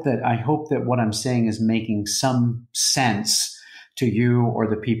I hope that what I'm saying is making some sense to you or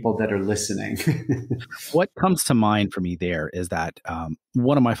the people that are listening. What comes to mind for me there is that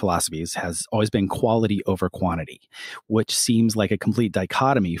one of my philosophies has always been quality over quantity, which seems like a complete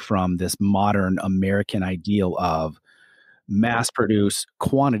dichotomy from this modern American ideal of mass produce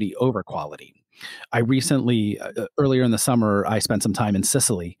quantity over quality. I recently, earlier in the summer, I spent some time in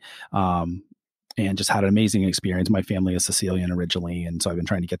Sicily. And just had an amazing experience. My family is Sicilian originally, and so I've been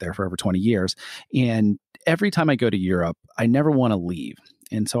trying to get there for over 20 years. And every time I go to Europe, I never want to leave.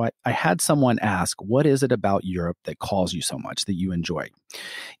 And so I had someone ask, what is it about Europe that calls you so much, that you enjoy?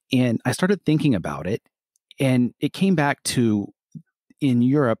 And I started thinking about it, and it came back to, in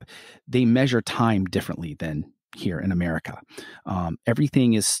Europe, they measure time differently than here in America.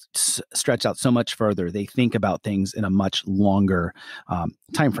 Everything is stretched out so much further. They think about things in a much longer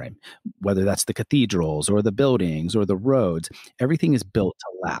time frame, whether that's the cathedrals or the buildings or the roads. Everything is built to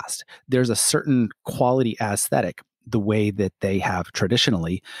last. There's a certain quality aesthetic, the way that they have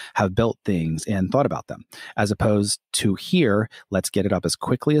traditionally have built things and thought about them, as opposed to here, let's get it up as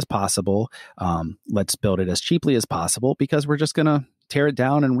quickly as possible. Let's build it as cheaply as possible because we're just going to tear it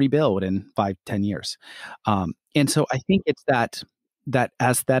down and rebuild in 5-10 years. And so I think it's that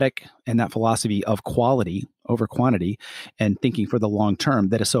aesthetic and that philosophy of quality over quantity and thinking for the long term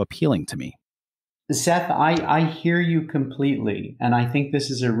that is so appealing to me. Seth, I hear you completely. And I think this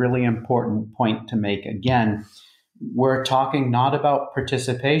is a really important point to make. Again, we're talking not about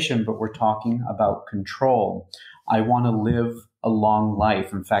participation, but we're talking about control. I want to live a long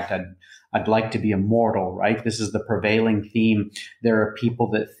life. In fact, I'd like to be immortal, right? This is the prevailing theme. There are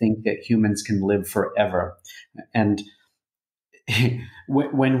people that think that humans can live forever. And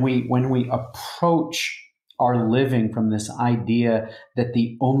when we approach our living from this idea that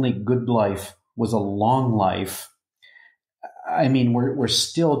the only good life was a long life, I mean, we're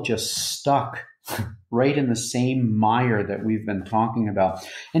still just stuck right in the same mire that we've been talking about.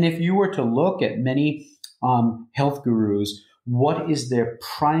 And if you were to look at many health gurus, what is their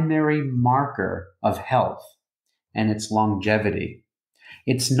primary marker of health? And it's longevity.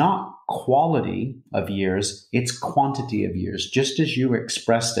 It's not quality of years, it's quantity of years, just as you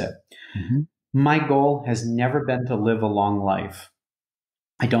expressed it. Mm-hmm. My goal has never been to live a long life.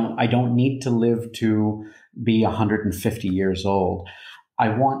 I don't need to live to be 150 years old. I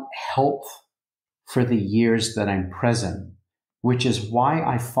want health for the years that I'm present, which is why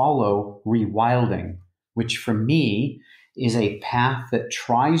I follow Rewilding, which for me is a path that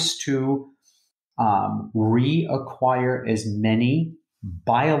tries to reacquire as many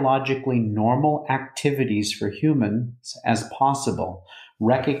biologically normal activities for humans as possible,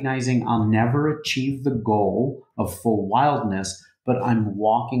 recognizing I'll never achieve the goal of full wildness, but I'm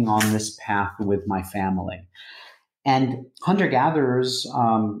walking on this path with my family. And hunter-gatherers,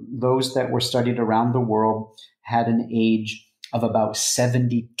 those that were studied around the world, had an age of about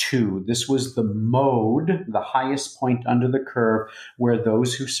 72. This was the mode, the highest point under the curve, where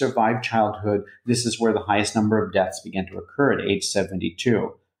those who survived childhood, this is where the highest number of deaths began to occur at age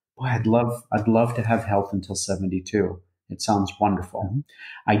 72. Boy, I'd love to have health until 72. It sounds wonderful. Mm-hmm.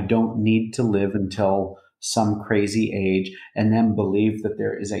 I don't need to live until some crazy age and then believe that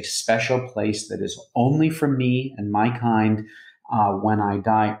there is a special place that is only for me and my kind when I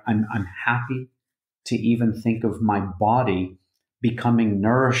die. I'm happy to even think of my body becoming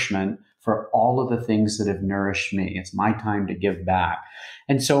nourishment for all of the things that have nourished me. It's my time to give back.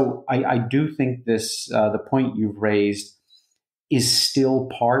 And so I do think this, the point you've raised is still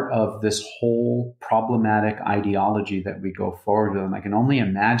part of this whole problematic ideology that we go forward with. And I can only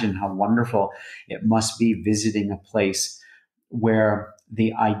imagine how wonderful it must be visiting a place where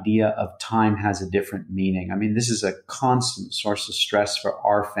the idea of time has a different meaning. I mean, this is a constant source of stress for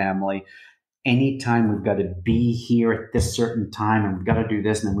our family. Anytime we've got to be here at this certain time and we've got to do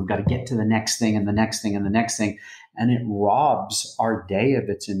this and then we've got to get to the next thing and the next thing and the next thing. And it robs our day of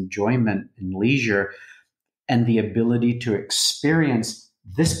its enjoyment and leisure. and the ability to experience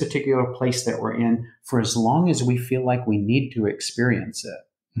this particular place that we're in for as long as we feel like we need to experience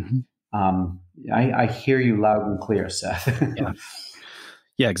it. Mm-hmm. I hear you loud and clear, Seth. Yeah.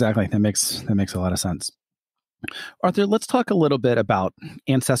 Yeah, exactly. That makes a lot of sense. Arthur, let's talk a little bit about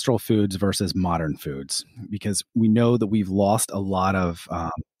ancestral foods versus modern foods, because we know that we've lost a lot of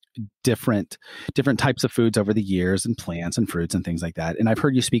different types of foods over the years, and plants and fruits and things like that. And I've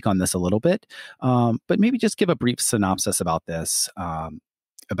heard you speak on this a little bit, but maybe just give a brief synopsis about this,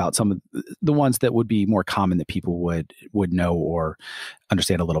 about some of the ones that would be more common that people would know or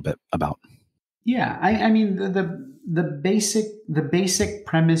understand a little bit about. Yeah, I mean the basic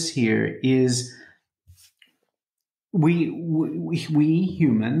premise here is we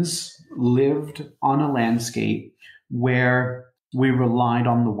humans lived on a landscape where we relied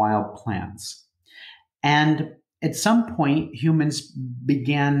on the wild plants. And at some point, humans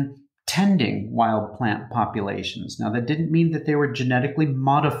began tending wild plant populations. Now, that didn't mean that they were genetically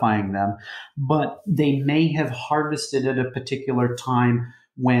modifying them, but they may have harvested at a particular time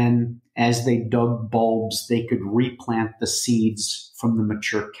when, as they dug bulbs, they could replant the seeds from the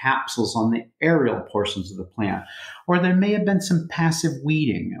mature capsules on the aerial portions of the plant. Or there may have been some passive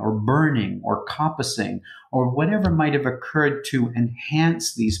weeding or burning or coppicing or whatever might have occurred to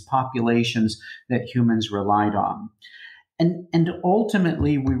enhance these populations that humans relied on. And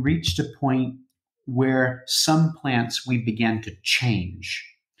ultimately, we reached a point where some plants we began to change.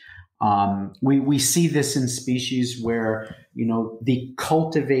 We see this in species where, the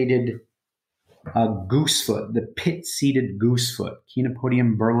cultivated goosefoot, the pit-seeded goosefoot,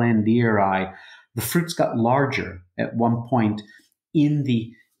 Chenopodium berlandieri, the fruits got larger at one point in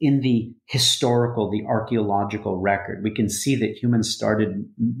the historical, the archaeological record. We can see that humans started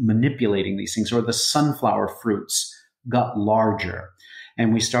manipulating these things, or the sunflower fruits got larger,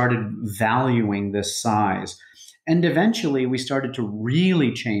 and we started valuing this size. And eventually we started to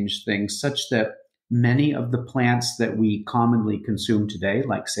really change things such that many of the plants that we commonly consume today,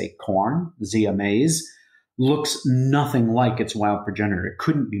 like say corn, Zea maize, looks nothing like its wild progenitor. It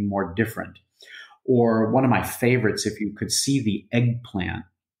couldn't be more different. Or one of my favorites, if you could see the eggplant,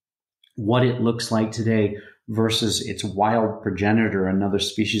 what it looks like today versus its wild progenitor, another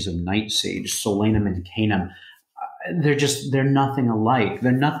species of nightsage, Solanum incanum. They're nothing alike.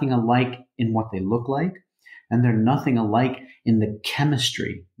 They're nothing alike in what they look like, and they're nothing alike in the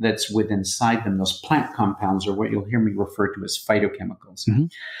chemistry that's within inside them. Those plant compounds are what you'll hear me refer to as phytochemicals. Mm-hmm.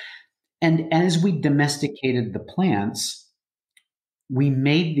 And as we domesticated the plants, we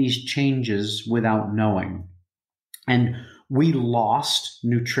made these changes without knowing. And we lost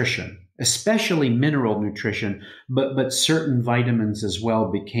nutrition, especially mineral nutrition, but certain vitamins as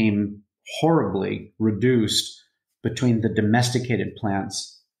well became horribly reduced between the domesticated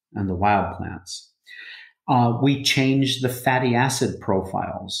plants and the wild plants. We changed the fatty acid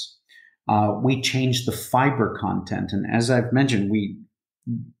profiles. We changed the fiber content. And as I've mentioned,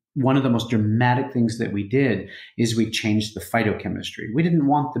 one of the most dramatic things that we did is we changed the phytochemistry. We didn't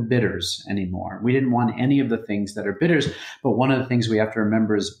want the bitters anymore. We didn't want any of the things that are bitters. But one of the things we have to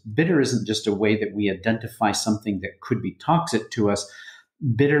remember is bitter isn't just a way that we identify something that could be toxic to us.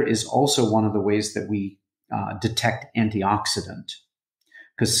 Bitter is also one of the ways that we detect antioxidant,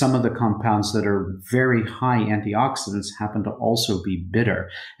 because some of the compounds that are very high antioxidants happen to also be bitter.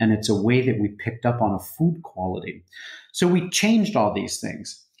 And it's a way that we picked up on a food quality. So we changed all these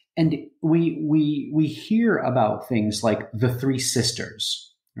things. And we hear about things like the three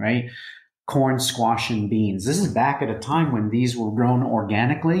sisters, right? Corn, squash, and beans. This is back at a time when these were grown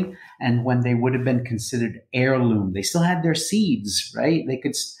organically and when they would have been considered heirloom. They still had their seeds, right? They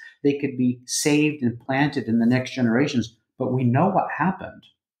could be saved and planted in the next generations. But we know what happened.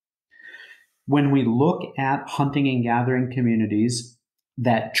 When we look at hunting and gathering communities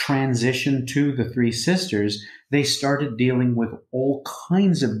that transitioned to the three sisters, they started dealing with all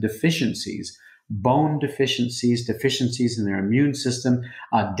kinds of deficiencies, bone deficiencies, deficiencies in their immune system,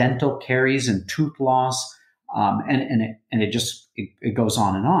 dental caries and tooth loss, and it goes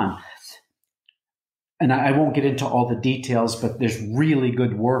on and on. And I won't get into all the details, but there's really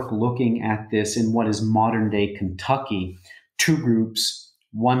good work looking at this in what is modern day Kentucky. Two groups,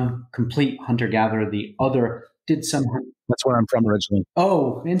 one complete hunter-gatherer, the other did some... That's where I'm from originally.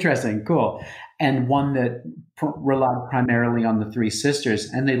 Oh, interesting. Cool. And one that relied primarily on the three sisters.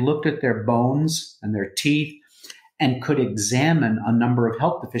 And they looked at their bones and their teeth and could examine a number of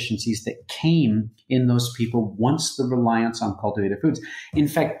health deficiencies that came in those people once the reliance on cultivated foods. In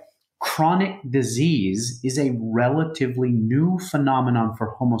fact, chronic disease is a relatively new phenomenon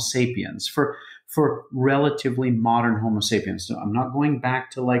for Homo sapiens, for relatively modern Homo sapiens. So I'm not going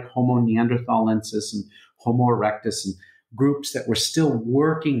back to like Homo neanderthalensis and Homo erectus and groups that were still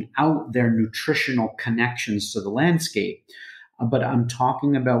working out their nutritional connections to the landscape. But I'm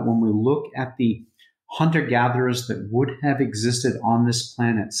talking about when we look at the hunter-gatherers that would have existed on this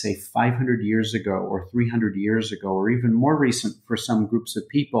planet, say 500 years ago or 300 years ago, or even more recent for some groups of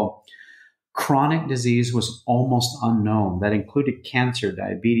people, chronic disease was almost unknown. That included cancer,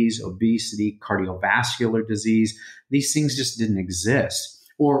 diabetes, obesity, cardiovascular disease. These things just didn't exist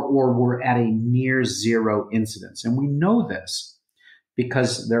or were at a near zero incidence. And we know this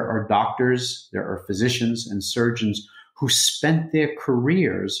because there are doctors, there are physicians and surgeons who spent their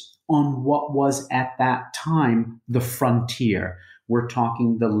careers on what was at that time the frontier. We're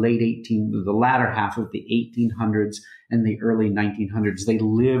talking the latter half of the 1800s and the early 1900s. They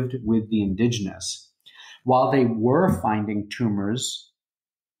lived with the indigenous. While they were finding tumors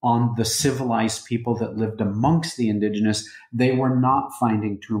on the civilized people that lived amongst the indigenous, they were not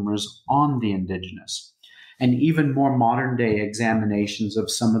finding tumors on the indigenous. And even more modern day examinations of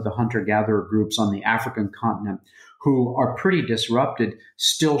some of the hunter-gatherer groups on the African continent who are pretty disrupted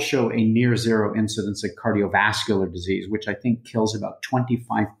still show a near zero incidence of cardiovascular disease, which I think kills about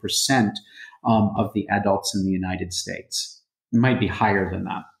 25% of the adults in the United States. It might be higher than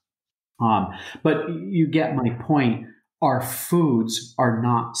that. But you get my point. Our foods are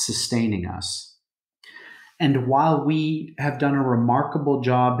not sustaining us. And while we have done a remarkable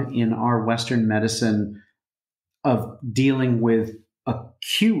job in our Western medicine of dealing with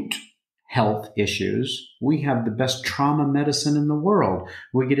acute health issues, we have the best trauma medicine in the world.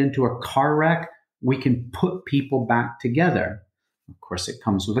 We get into a car wreck, we can put people back together. Of course, it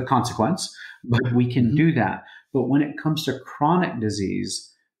comes with a consequence, but we can do that. But when it comes to chronic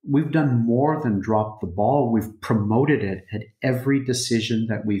disease, we've done more than drop the ball. We've promoted it at every decision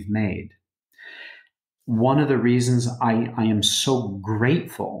that we've made. One of the reasons I am so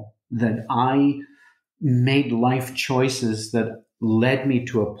grateful that I made life choices that led me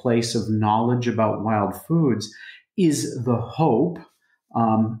to a place of knowledge about wild foods is the hope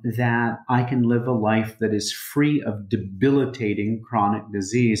that I can live a life that is free of debilitating chronic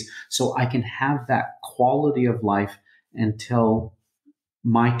disease, so I can have that quality of life until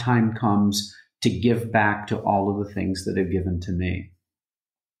my time comes to give back to all of the things that have given to me.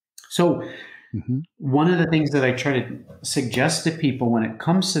 So one of the things that I try to suggest to people when it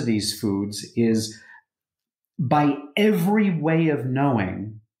comes to these foods is, by every way of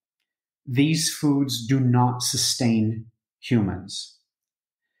knowing, these foods do not sustain humans.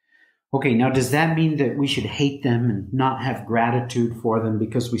 Okay, now does that mean that we should hate them and not have gratitude for them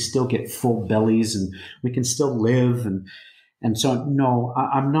because we still get full bellies and we can still live? And so, no,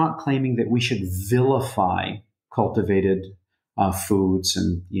 I'm not claiming that we should vilify cultivated foods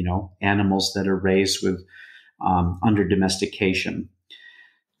and, animals that are raised with under domestication.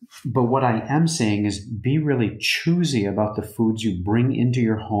 But what I am saying is be really choosy about the foods you bring into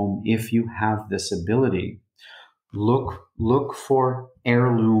your home if you have this ability. Look for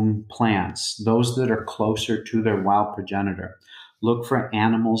heirloom plants, those that are closer to their wild progenitor. Look for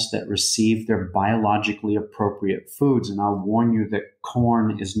animals that receive their biologically appropriate foods. And I'll warn you that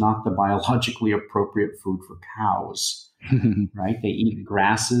corn is not the biologically appropriate food for cows. Right? They eat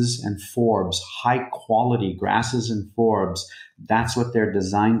grasses and forbs, high quality grasses and forbs. That's what they're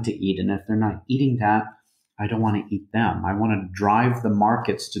designed to eat. And if they're not eating that, I don't want to eat them. I want to drive the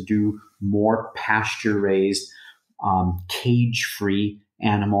markets to do more pasture raised, cage-free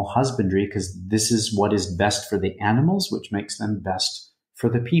animal husbandry, because this is what is best for the animals, which makes them best for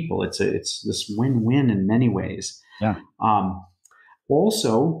the people. It's this win-win in many ways. Yeah.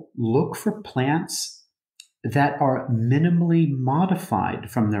 Also, look for plants that are minimally modified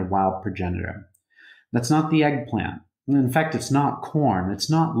from their wild progenitor. That's not the eggplant. In fact, it's not corn.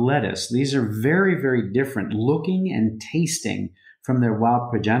 It's not lettuce. These are very, very different looking and tasting from their wild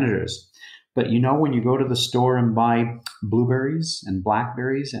progenitors. But when you go to the store and buy blueberries and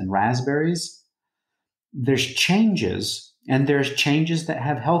blackberries and raspberries, there's changes, and there's changes that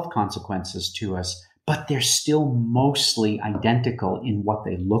have health consequences to us, but they're still mostly identical in what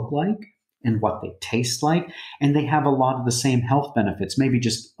they look like and what they taste like, and they have a lot of the same health benefits, maybe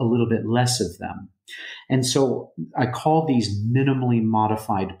just a little bit less of them. And so I call these minimally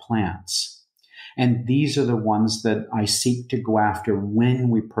modified plants. And these are the ones that I seek to go after when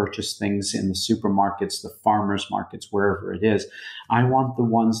we purchase things in the supermarkets, the farmers markets, wherever it is. I want the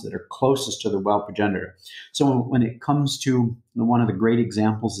ones that are closest to the wild progenitor. So when it comes to one of the great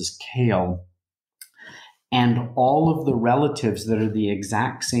examples is kale, and all of the relatives that are the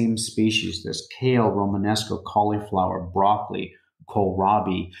exact same species. There's kale, romanesco, cauliflower, broccoli,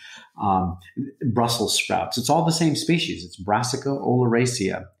 kohlrabi, Brussels sprouts. It's all the same species. It's Brassica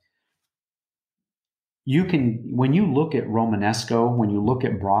oleracea. when you look at Romanesco, when you look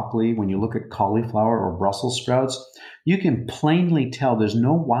at broccoli, when you look at cauliflower or Brussels sprouts, you can plainly tell there's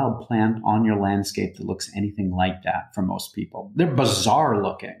no wild plant on your landscape that looks anything like that for most people. They're bizarre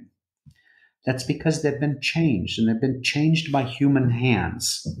looking. That's because they've been changed, and they've been changed by human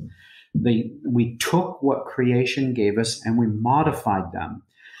hands. We took what creation gave us and we modified them.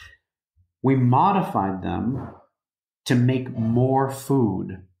 We modified them to make more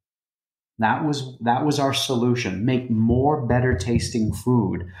food. That was our solution. Make more better tasting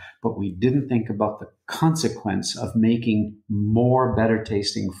food. But we didn't think about the consequence of making more better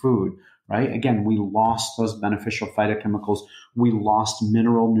tasting food, right? Again, we lost those beneficial phytochemicals. We lost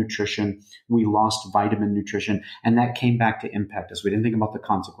mineral nutrition. We lost vitamin nutrition. And that came back to impact us. We didn't think about the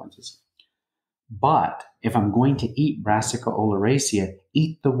consequences. But if I'm going to eat Brassica oleracea,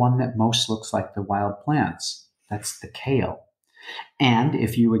 eat the one that most looks like the wild plants. That's the kale. And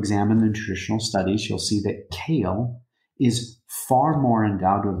if you examine the nutritional studies, you'll see that kale is far more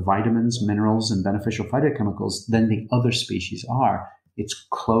endowed with vitamins, minerals, and beneficial phytochemicals than the other species are. It's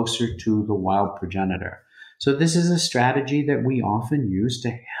closer to the wild progenitor. So this is a strategy that we often use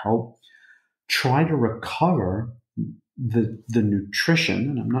to help try to recover the nutrition.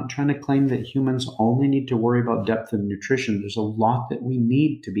 And I'm not trying to claim that humans only need to worry about depth of nutrition. There's a lot that we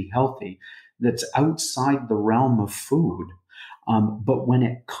need to be healthy that's outside the realm of food. But when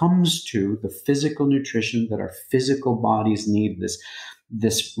it comes to the physical nutrition that our physical bodies need,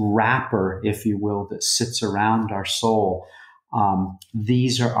 this wrapper, if you will, that sits around our soul,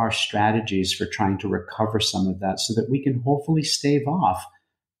 these are our strategies for trying to recover some of that so that we can hopefully stave off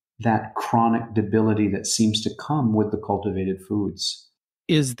that chronic debility that seems to come with the cultivated foods.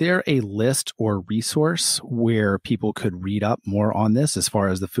 Is there a list or resource where people could read up more on this as far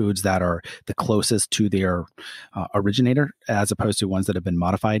as the foods that are the closest to their originator as opposed to ones that have been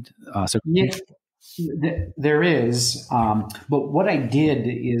modified? Yeah, there is. But what I did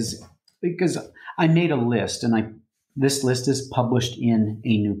is, because I made a list, and this list is published in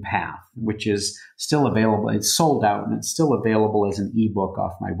A New Path, which is still available. It's sold out, and it's still available as an ebook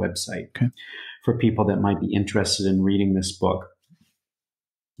off my website for people that might be interested in reading this book.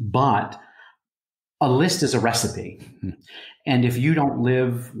 But a list is a recipe. And if you don't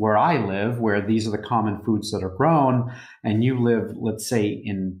live where I live, where these are the common foods that are grown, and you live, let's say,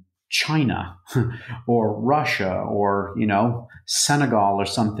 in China or Russia or, Senegal or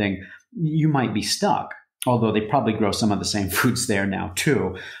something, you might be stuck. Although they probably grow some of the same foods there now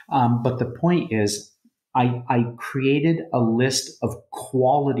too. But the point is, I created a list of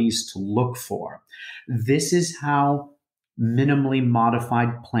qualities to look for. This is how minimally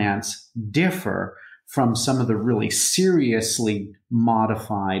modified plants differ from some of the really seriously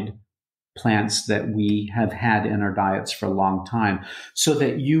modified plants that we have had in our diets for a long time. So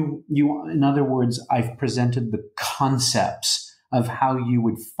that you, in other words, I've presented the concepts of how you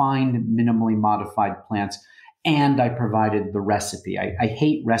would find minimally modified plants, and I provided the recipe. I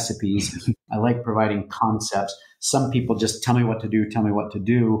hate recipes. I like providing concepts. Some people just tell me what to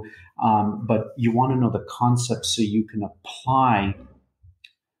do. But you want to know the concept so you can apply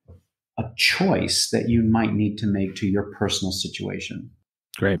a choice that you might need to make to your personal situation.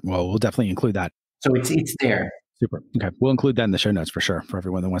 Great. Well, we'll definitely include that. So it's there. Super. Okay. We'll include that in the show notes for sure for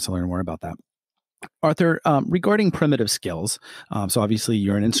everyone that wants to learn more about that. Arthur, regarding primitive skills, so obviously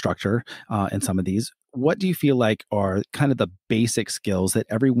you're an instructor in some of these. What do you feel like are kind of the basic skills that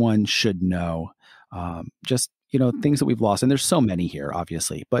everyone should know? Just, things that we've lost. And there's so many here,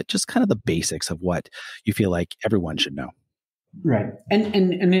 obviously, but just kind of the basics of what you feel like everyone should know. Right.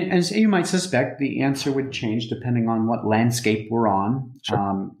 And as you might suspect, the answer would change depending on what landscape we're on.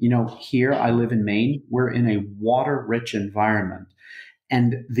 Sure. Here I live in Maine. We're in a water-rich environment.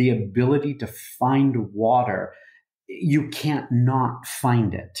 And the ability to find water, you can't not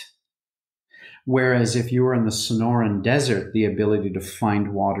find it. Whereas if you were in the Sonoran Desert, the ability to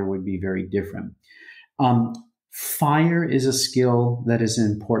find water would be very different. Fire is a skill that is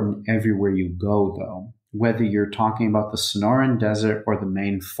important everywhere you go, though. Whether you're talking about the Sonoran Desert or the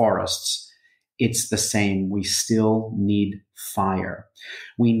Maine forests, it's the same. We still need fire.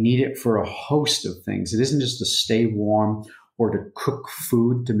 We need it for a host of things. It isn't just to stay warm or to cook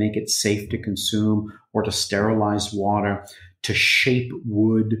food to make it safe to consume, or to sterilize water, to shape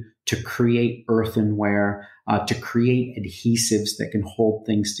wood, to create earthenware, to create adhesives that can hold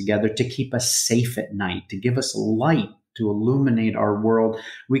things together, to keep us safe at night, to give us light, to illuminate our world.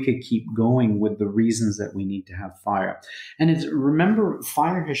 We could keep going with the reasons that we need to have fire. And remember,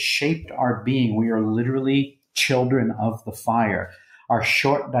 fire has shaped our being. We are literally children of the fire. Our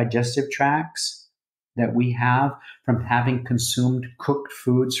short digestive tracts that we have from having consumed cooked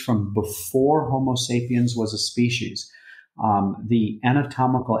foods from before Homo sapiens was a species. The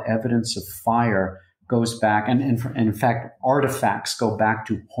anatomical evidence of fire goes back, and in fact, artifacts go back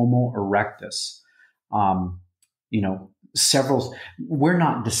to Homo erectus. We're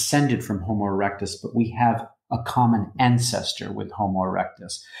not descended from Homo erectus, but we have a common ancestor with Homo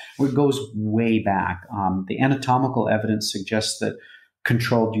erectus. It goes way back. The anatomical evidence suggests that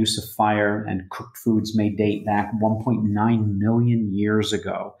controlled use of fire and cooked foods may date back 1.9 million years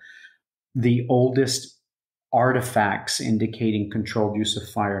ago. The oldest artifacts indicating controlled use of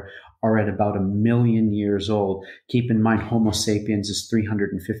fire are at about 1 million years old. Keep in mind, Homo sapiens is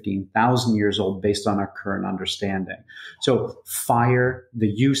 315,000 years old based on our current understanding. So fire, the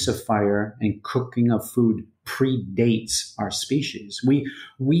use of fire and cooking of food predates our species.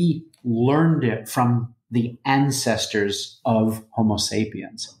 We learned it from the ancestors of Homo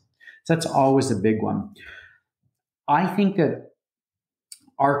sapiens. So that's always a big one. I think that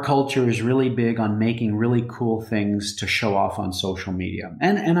our culture is really big on making really cool things to show off on social media.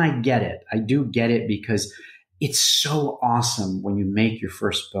 And I get it. I do get it because it's so awesome when you make your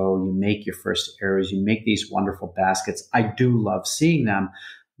first bow, you make your first arrows, you make these wonderful baskets. I do love seeing them,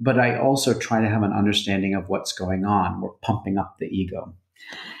 but I also try to have an understanding of what's going on. We're pumping up the ego.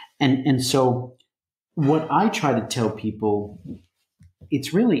 And so what I try to tell people,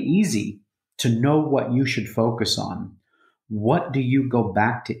 it's really easy to know what you should focus on. What do you go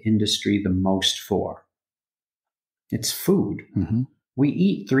back to industry the most for? It's food. Mm-hmm. We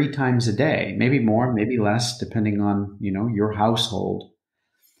eat 3 times a day, maybe more, maybe less, depending on, your household.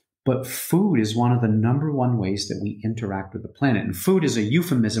 But food is one of the number one ways that we interact with the planet. And food is a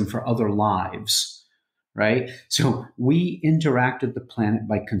euphemism for other lives, right? So we interact with the planet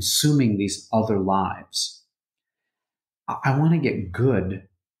by consuming these other lives. I want to get good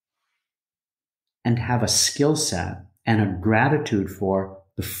and have a skill set and a gratitude for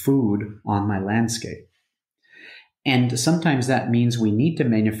the food on my landscape. And sometimes that means we need to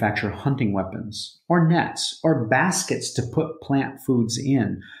manufacture hunting weapons or nets or baskets to put plant foods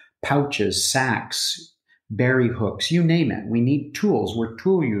in, pouches, sacks, berry hooks, you name it. We need tools. We're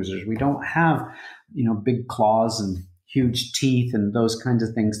tool users. We don't have, big claws and huge teeth and those kinds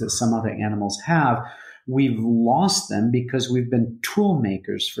of things that some other animals have. We've lost them because we've been tool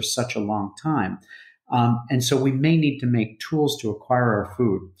makers for such a long time. And so we may need to make tools to acquire our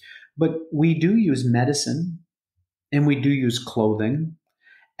food. But we do use medicine and we do use clothing.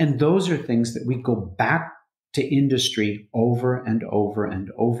 And those are things that we go back to industry over and over and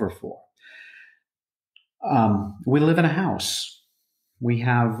over for. We live in a house. We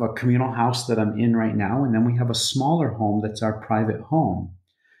have a communal house that I'm in right now, and then we have a smaller home that's our private home.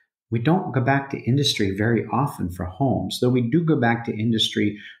 We don't go back to industry very often for homes, though we do go back to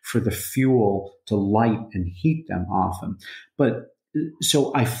industry for the fuel to light and heat them often. But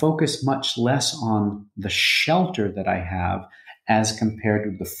so I focus much less on the shelter that I have as compared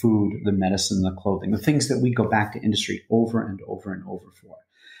with the food, the medicine, the clothing, the things that we go back to industry over and over and over for.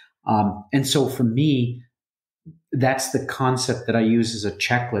 And so for me, that's the concept that I use as a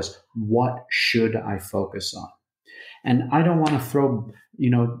checklist. What should I focus on? And I don't want to throw,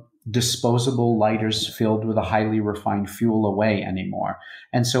 disposable lighters filled with a highly refined fuel away anymore.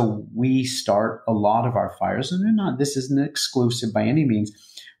 And so we start a lot of our fires, and this isn't exclusive by any means,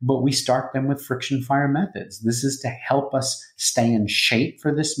 but we start them with friction fire methods. This is to help us stay in shape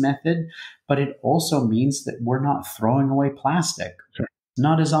for this method, but it also means that we're not throwing away plastic. Sure.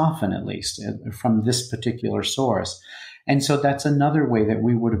 Not as often, at least, from this particular source. And so that's another way that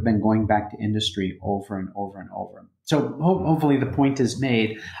we would have been going back to industry over and over and over. So hopefully the point is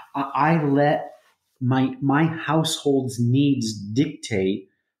made. I let my household's needs dictate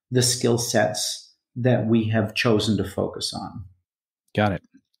the skill sets that we have chosen to focus on. Got it.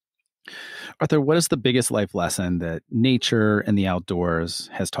 Arthur, what is the biggest life lesson that nature and the outdoors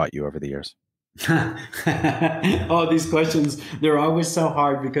has taught you over the years? Oh, these questions, they're always so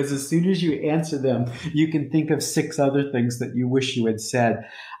hard because as soon as you answer them, you can think of 6 other things that you wish you had said.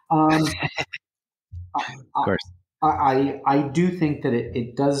 Of course. I do think that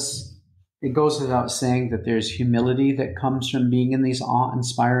it goes without saying that there's humility that comes from being in these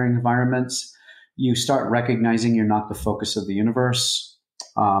awe-inspiring environments. You start recognizing you're not the focus of the universe.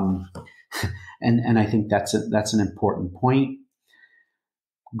 And I think that's an important point.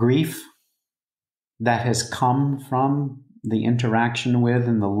 Grief that has come from the interaction with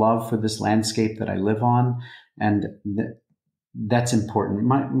and the love for this landscape that I live on. And that's important.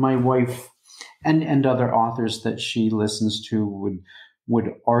 My wife and other authors that she listens to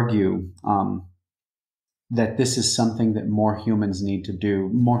would argue that this is something that more humans need to do.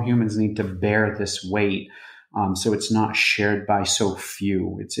 More humans need to bear this weight. So it's not shared by so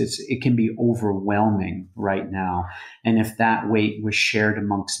few. It can be overwhelming right now. And if that weight was shared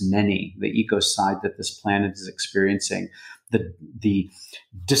amongst many, the ecocide that this planet is experiencing, the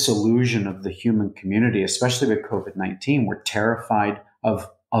disillusion of the human community, especially with COVID-19, we're terrified of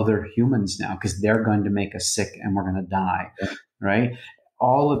other humans now because they're going to make us sick and we're going to die, right?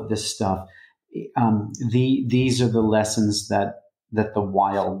 All of this stuff. These are the lessons that the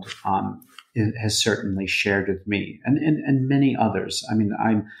wild has certainly shared with me and many others. I mean,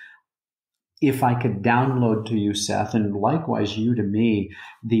 if I could download to you, Seth, and likewise you to me,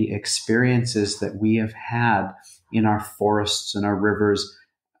 the experiences that we have had in our forests and our rivers,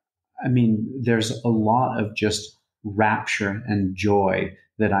 I mean, there's a lot of just rapture and joy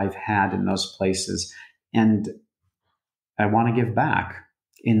that I've had in those places. And I want to give back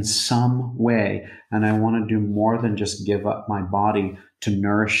in some way. And I want to do more than just give up my body to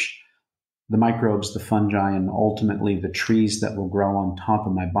nourish the microbes, the fungi, and ultimately the trees that will grow on top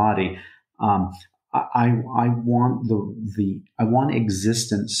of my body. I want I want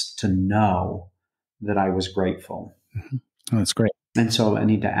existence to know that I was grateful. Mm-hmm. Oh, that's great. And so I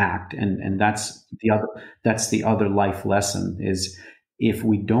need to act. And that's the other life lesson is if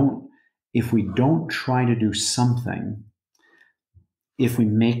we don't try to do something, if we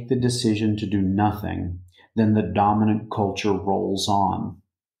make the decision to do nothing, then the dominant culture rolls on.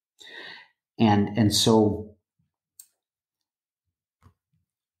 And so,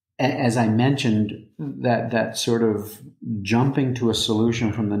 as I mentioned, that sort of jumping to a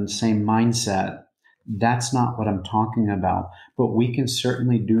solution from the same mindset, that's not what I'm talking about. But we can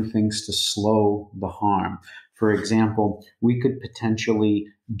certainly do things to slow the harm. For example, we could potentially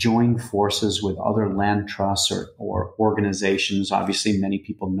join forces with other land trusts or organizations. Obviously, many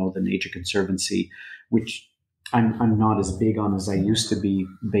people know the Nature Conservancy, which I'm not as big on as I used to be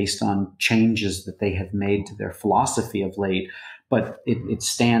based on changes that they have made to their philosophy of late. But it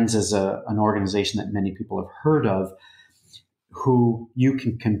stands as an organization that many people have heard of, who you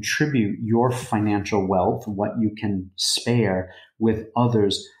can contribute your financial wealth, what you can spare with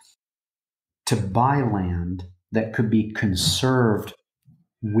others, to buy land that could be conserved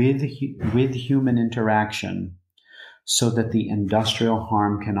with human interaction so that the industrial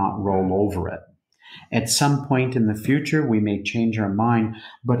harm cannot roll over it. At some point in the future, we may change our mind,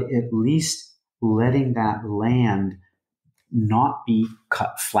 but at least letting that land not be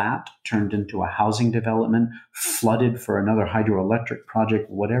cut flat, turned into a housing development, flooded for another hydroelectric project,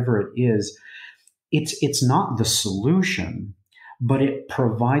 whatever it is, it's not the solution, but it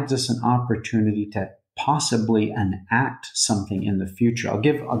provides us an opportunity to possibly enact something in the future. I'll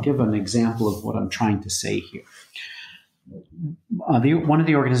give an example of what I'm trying to say here. One of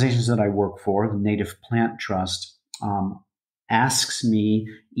the organizations that I work for, the Native Plant Trust, asks me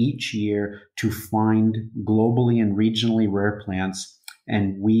each year to find globally and regionally rare plants,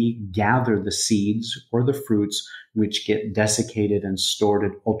 and we gather the seeds or the fruits which get desiccated and stored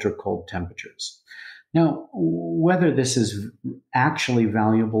at ultra cold temperatures. Now, whether this is actually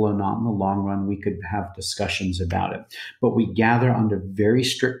valuable or not in the long run, we could have discussions about it. But we gather under very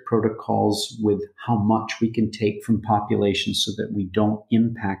strict protocols with how much we can take from populations so that we don't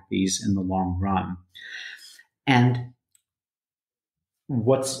impact these in the long run. And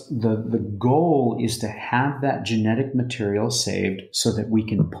what's the goal is to have that genetic material saved so that we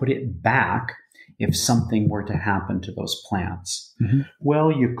can put it back if something were to happen to those plants. Mm-hmm.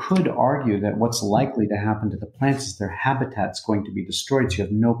 Well, you could argue that what's likely to happen to the plants is their habitat's going to be destroyed, so you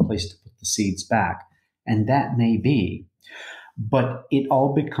have no place to put the seeds back. And that may be. But it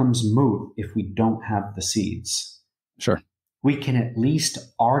all becomes moot if we don't have the seeds. Sure. We can at least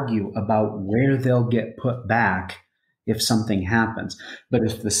argue about where they'll get put back if something happens. But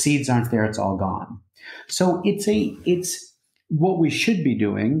if the seeds aren't there, it's all gone. So it's what we should be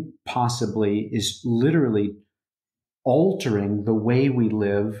doing, possibly, is literally altering the way we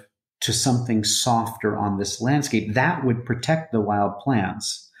live to something softer on this landscape. That would protect the wild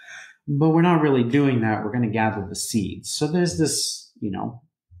plants. But we're not really doing that. We're going to gather the seeds. So there's this,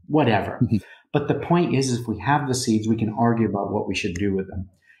 whatever. Mm-hmm. But the point is, if we have the seeds, we can argue about what we should do with them.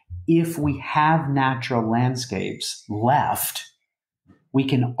 If we have natural landscapes left, we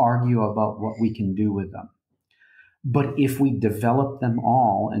can argue about what we can do with them. But if we develop them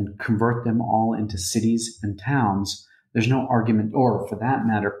all and convert them all into cities and towns, there's no argument, or for that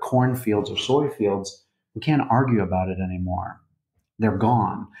matter, cornfields or soy fields, we can't argue about it anymore. They're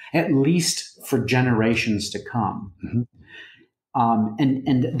gone, at least for generations to come. Mm-hmm.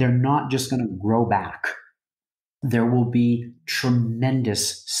 And they're not just going to grow back. There will be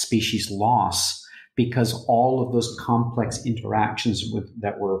tremendous species loss because all of those complex interactions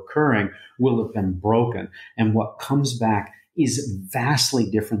that were occurring will have been broken. And what comes back is vastly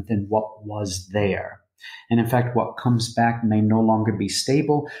different than what was there. And in fact, what comes back may no longer be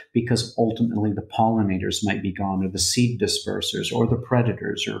stable because ultimately the pollinators might be gone, or the seed dispersers, or the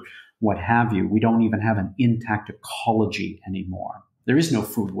predators, or what have you. We don't even have an intact ecology anymore. There is no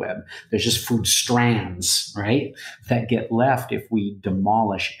food web. There's just food strands, right, that get left if we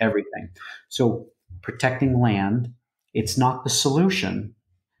demolish everything. So protecting land, it's not the solution,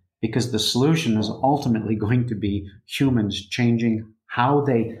 because the solution is ultimately going to be humans changing how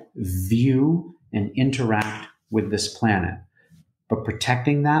they view and interact with this planet. But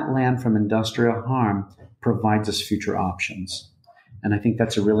protecting that land from industrial harm provides us future options. And I think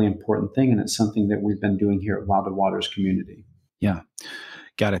that's a really important thing, and it's something that we've been doing here at Wild Waters community. Yeah.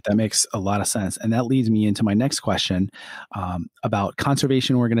 Got it. That makes a lot of sense. And that leads me into my next question about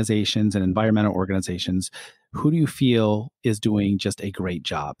conservation organizations and environmental organizations. Who do you feel is doing just a great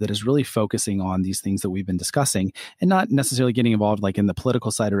job, that is really focusing on these things that we've been discussing, and not necessarily getting involved like in the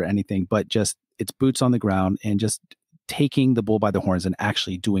political side or anything, but just it's boots on the ground and just taking the bull by the horns and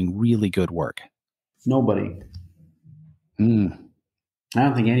actually doing really good work? Nobody. I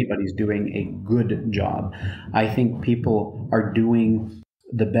don't think anybody's doing a good job. I think people are doing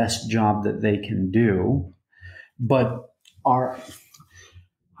the best job that they can do, but our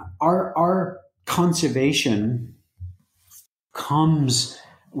conservation comes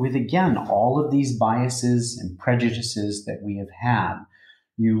with, again, all of these biases and prejudices that we have had.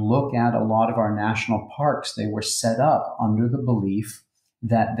 You look at a lot of our national parks, they were set up under the belief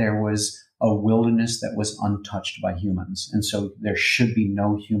that there was a wilderness that was untouched by humans. And so there should be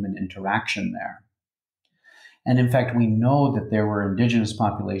no human interaction there. And in fact, we know that there were indigenous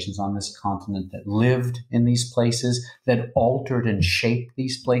populations on this continent that lived in these places, that altered and shaped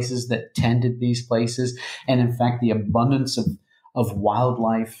these places, that tended these places. And in fact, the abundance of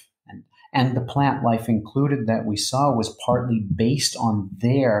wildlife and the plant life included that we saw was partly based on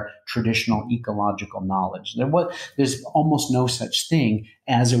their traditional ecological knowledge. There's almost no such thing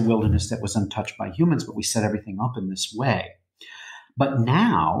as a wilderness that was untouched by humans, but we set everything up in this way. But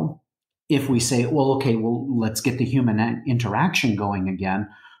now, if we say, let's get the human interaction going again.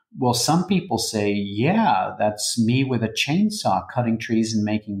 Well, some people say, yeah, that's me with a chainsaw cutting trees and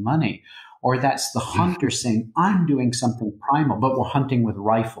making money. Or that's the hunter saying, I'm doing something primal, but we're hunting with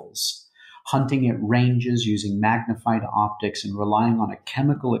rifles, hunting at ranges using magnified optics and relying on a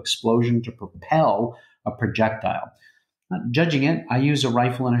chemical explosion to propel a projectile. Not judging it, I use a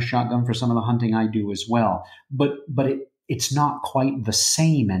rifle and a shotgun for some of the hunting I do as well. But it's not quite the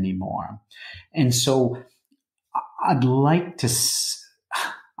same anymore. And so I'd like to see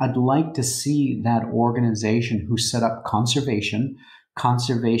that organization who set up conservation.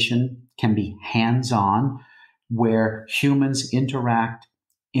 Conservation can be hands-on, where humans interact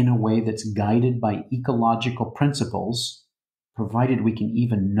in a way that's guided by ecological principles, provided we can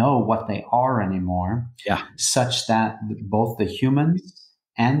even know what they are anymore, such that both the humans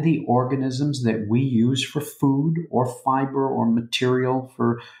and the organisms that we use for food or fiber or material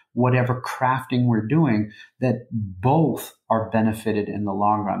for whatever crafting we're doing, that both are benefited in the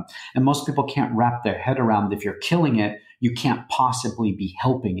long run. And most people can't wrap their head around, if you're killing it, you can't possibly be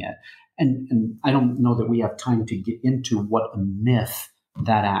helping it. And I don't know that we have time to get into what a myth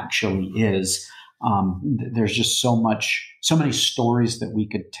that actually is. There's just so many stories that we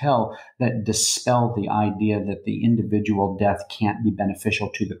could tell that dispel the idea that the individual death can't be beneficial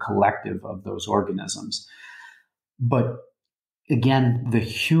to the collective of those organisms. But again, the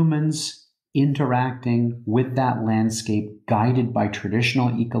humans interacting with that landscape, guided by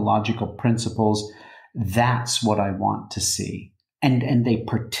traditional ecological principles, that's what I want to see. And they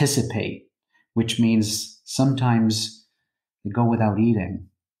participate, which means sometimes they go without eating.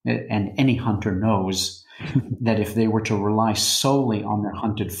 And any hunter knows that if they were to rely solely on their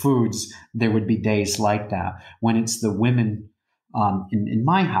hunted foods, there would be days like that. When it's the women in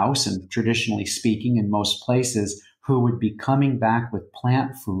my house, and traditionally speaking in most places, who would be coming back with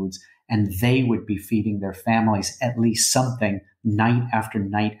plant foods, and they would be feeding their families at least something night after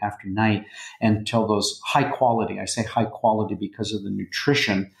night after night, until those high quality, I say high quality because of the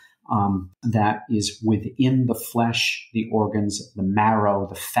nutrition that is within the flesh, the organs, the marrow,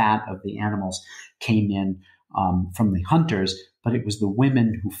 the fat of the animals came in from the hunters, but it was the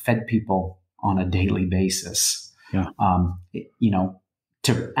women who fed people on a daily basis. Yeah.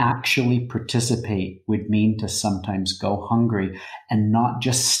 To actually participate would mean to sometimes go hungry and not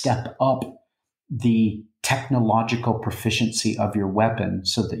just step up the technological proficiency of your weapon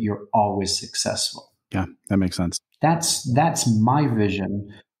so that you're always successful. Yeah, that makes sense. That's my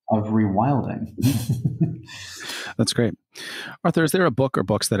vision of rewilding. That's great. Arthur, is there a book or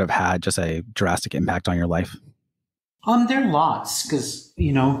books that have had just a drastic impact on your life? There are lots, because,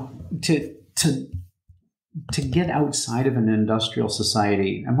 to get outside of an industrial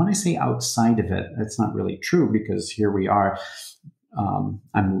society, and when I say outside of it, that's not really true, because here we are.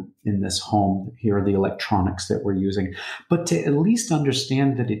 I'm in this home. Here are the electronics that we're using. But to at least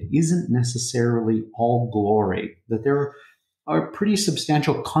understand that it isn't necessarily all glory, that there are pretty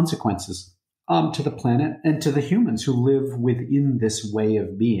substantial consequences to the planet and to the humans who live within this way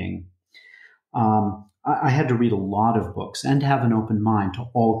of being. I had to read a lot of books and have an open mind to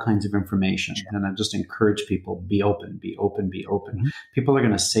all kinds of information. And I just encourage people, be open, be open, be open. Mm-hmm. People are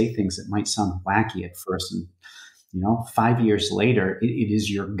going to say things that might sound wacky at first. And, 5 years later, it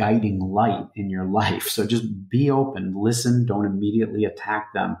is your guiding light in your life. So just be open, listen, don't immediately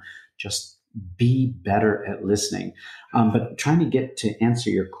attack them. Just be better at listening. But trying to get to answer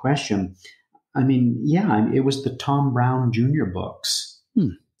your question, it was the Tom Brown Jr. books.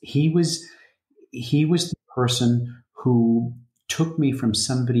 He was the person who took me from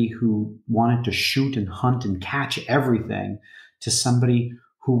somebody who wanted to shoot and hunt and catch everything to somebody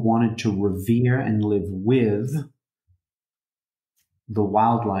who wanted to revere and live with the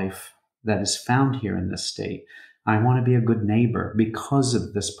wildlife that is found here in this state. I want to be a good neighbor because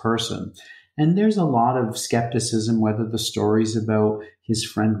of this person. And there's a lot of skepticism whether the stories about his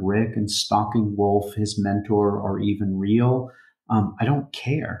friend Rick and Stalking Wolf, his mentor, are even real. I don't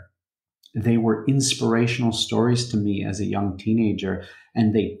care. They were inspirational stories to me as a young teenager,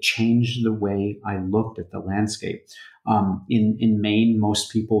 and they changed the way I looked at the landscape. In Maine,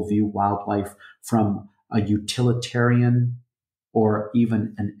 most people view wildlife from a utilitarian or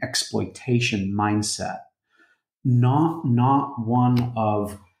even an exploitation mindset, not one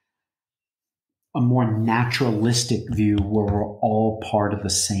of a more naturalistic view where we're all part of the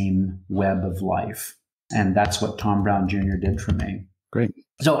same web of life. And that's what Tom Brown Jr. did for me. Great.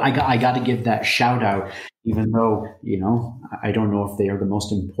 So I got to give that shout out, even though, I don't know if they are the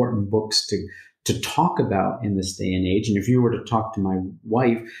most important books to talk about in this day and age. And if you were to talk to my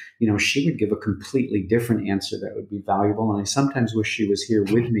wife, she would give a completely different answer that would be valuable. And I sometimes wish she was here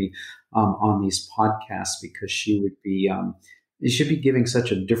with me on these podcasts, because she should be giving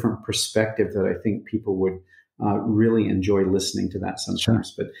such a different perspective that I think people would really enjoy listening to that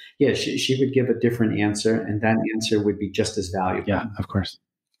sometimes. Sure. But yeah, she would give a different answer, and that answer would be just as valuable. Yeah, of course.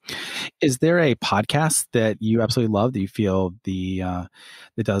 Is there a podcast that you absolutely love that you feel that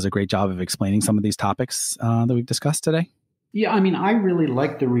does a great job of explaining some of these topics that we've discussed today? Yeah, I really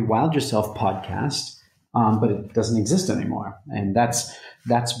like the Rewild Yourself podcast, but it doesn't exist anymore. And that's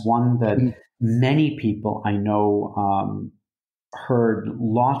one that many people I know heard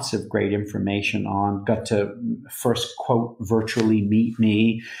lots of great information on, got to first quote virtually meet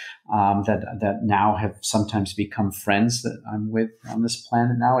me, that now have sometimes become friends that I'm with on this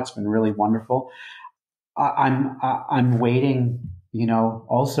planet now. It's been really wonderful. I'm waiting,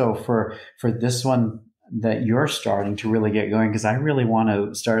 also for this one that you're starting to really get going, because I really want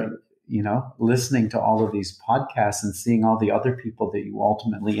to start, listening to all of these podcasts and seeing all the other people that you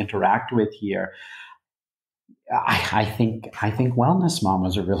ultimately interact with here. I think Wellness Mom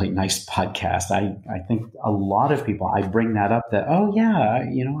was a really nice podcast. I think a lot of people, I bring that up that, oh yeah,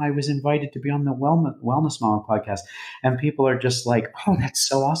 I was invited to be on the Wellness Mom podcast, and people are just like, oh, that's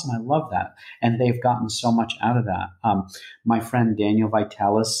so awesome. I love that. And they've gotten so much out of that. My friend Daniel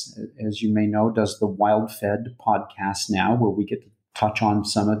Vitalis, as you may know, does the Wild Fed podcast now, where we get to touch on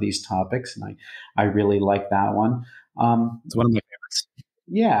some of these topics. And I really like that one. It's one of my favorites.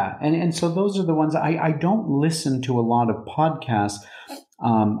 Yeah. And so those are the ones I don't listen to a lot of podcasts,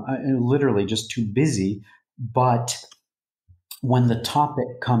 literally just too busy. But when the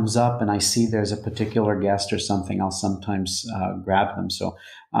topic comes up and I see there's a particular guest or something, I'll sometimes grab them. So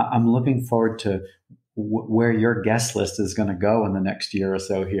I'm looking forward to where your guest list is going to go in the next year or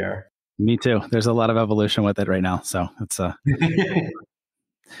so here. Me too. There's a lot of evolution with it right now. So it's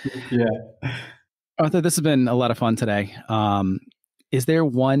yeah. Arthur, this has been a lot of fun today. Is there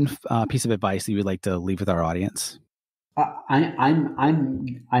one piece of advice that you would like to leave with our audience?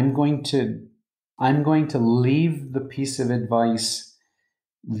 I'm going to leave the piece of advice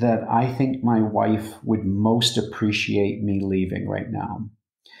that I think my wife would most appreciate me leaving right now,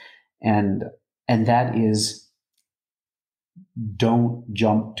 and that is, don't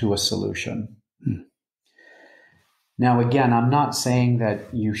jump to a solution. Now, again, I'm not saying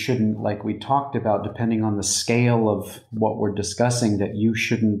that you shouldn't, like we talked about, depending on the scale of what we're discussing, that you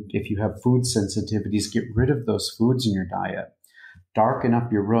shouldn't, if you have food sensitivities, get rid of those foods in your diet. darken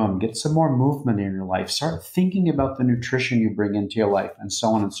up your room, get some more movement in your life, start thinking about the nutrition you bring into your life, and so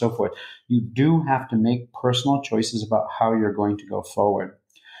on and so forth. You do have to make personal choices about how you're going to go forward.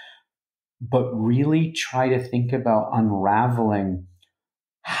 But really try to think about unraveling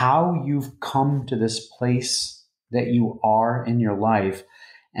how you've come to this place that you are in your life,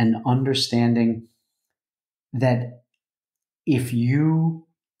 and understanding that if you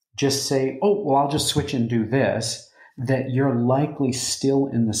just say, oh, well, I'll just switch and do this, that you're likely still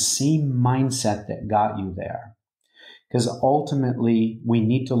in the same mindset that got you there. Because ultimately, we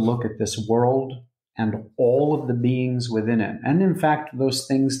need to look at this world and all of the beings within it. And in fact, those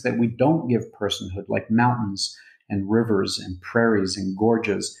things that we don't give personhood, like mountains and rivers and prairies and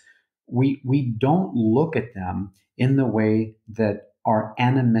gorges, we don't look at them in the way that our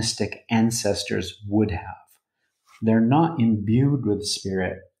animistic ancestors would have. They're not imbued with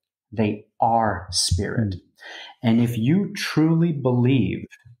spirit. They are spirit. And if you truly believe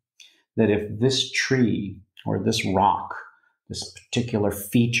that if this tree or this rock, this particular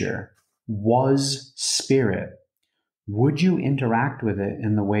feature was spirit, would you interact with it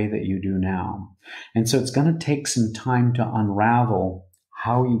in the way that you do now? And so it's going to take some time to unravel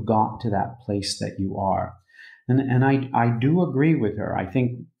how you got to that place that you are. And I do agree with her. I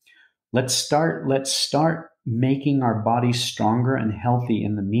think let's start making our bodies stronger and healthy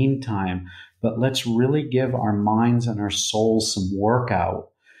in the meantime, but let's really give our minds and our souls some workout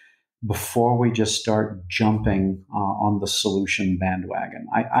before we just start jumping on the solution bandwagon.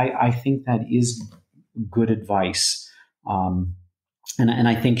 I think that is good advice. And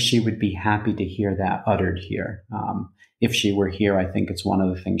I think she would be happy to hear that uttered here. If she were here, I think it's one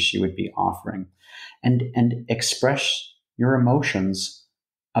of the things she would be offering. And express your emotions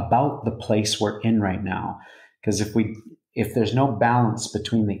about the place we're in right now. Because if there's no balance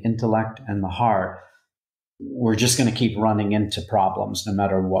between the intellect and the heart, we're just going to keep running into problems no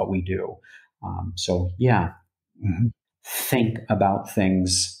matter what we do. Think about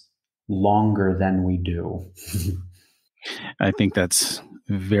things longer than we do. I think that's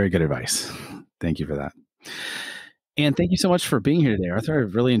very good advice. Thank you for that. And thank you so much for being here today, Arthur.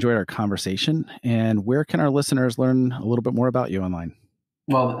 I've really enjoyed our conversation. And where can our listeners learn a little bit more about you online?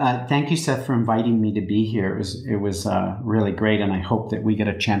 Well, thank you, Seth, for inviting me to be here. It was really great, and I hope that we get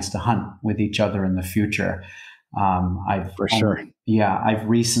a chance to hunt with each other in the future. For sure. I've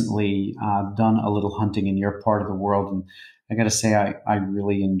recently done a little hunting in your part of the world, and I got to say, I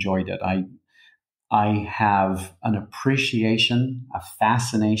really enjoyed it. I have an appreciation, a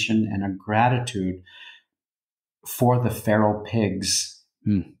fascination, and a gratitude for the feral pigs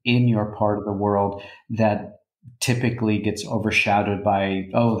in your part of the world that typically gets overshadowed by,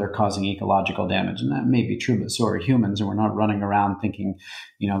 oh, they're causing ecological damage. And that may be true, but so are humans. And we're not running around thinking,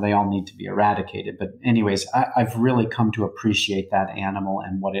 they all need to be eradicated. But anyways, I've really come to appreciate that animal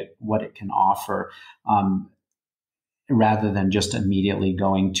and what it can offer, rather than just immediately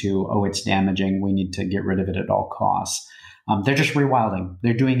going to, oh, it's damaging, we need to get rid of it at all costs. They're just rewilding.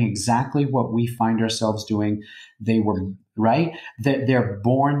 They're doing exactly what we find ourselves doing. They were right. They're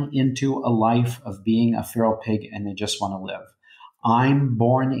born into a life of being a feral pig, and they just want to live. I'm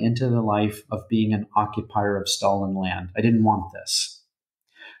born into the life of being an occupier of stolen land. I didn't want this,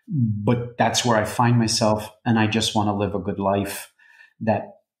 but that's where I find myself, and I just want to live a good life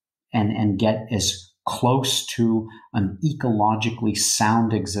and get as close to an ecologically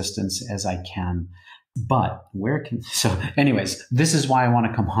sound existence as I can. But anyways, this is why I want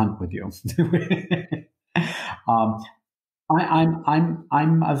to come hunt with you.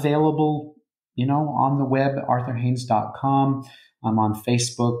 I'm available, on the web, arthurhaines.com. I'm on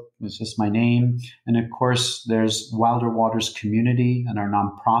Facebook. It's just my name. And of course, there's Wilder Waters Community and our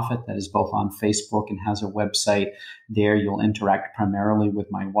nonprofit that is both on Facebook and has a website. There you'll interact primarily with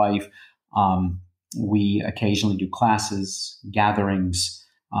my wife. We occasionally do classes, gatherings,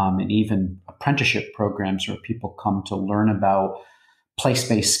 and even apprenticeship programs where people come to learn about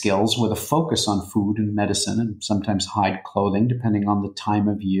place-based skills with a focus on food and medicine, and sometimes hide clothing, depending on the time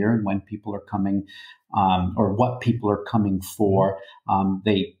of year and when people are coming, or what people are coming for.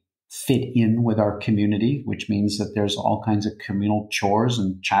 They fit in with our community, which means that there's all kinds of communal chores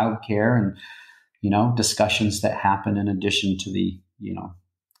and childcare and, discussions that happen in addition to the,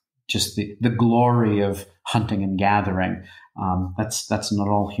 just the glory of hunting and gathering. That's not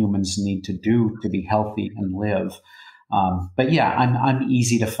all humans need to do to be healthy and live. But yeah, I'm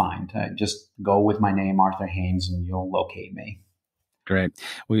easy to find. Just go with my name, Arthur Haines, and you'll locate me. Great.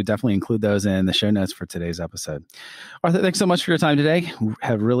 We would definitely include those in the show notes for today's episode. Arthur, thanks so much for your time today. We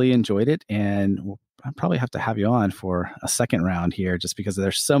have really enjoyed it, and we'll probably have to have you on for a second round here, just because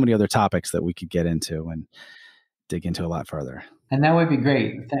there's so many other topics that we could get into and dig into a lot further. And that would be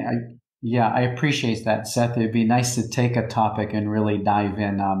great. Yeah, I appreciate that, Seth. It'd be nice to take a topic and really dive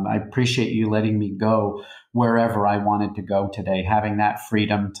in. I appreciate you letting me go wherever I wanted to go today, having that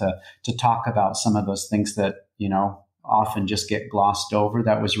freedom to talk about some of those things that, often just get glossed over.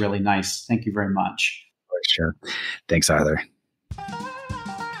 That was really nice. Thank you very much. Sure. Thanks, Arthur.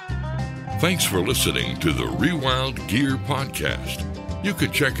 Thanks for listening to the Rewild Gear Podcast. You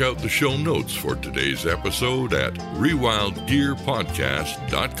could check out the show notes for today's episode at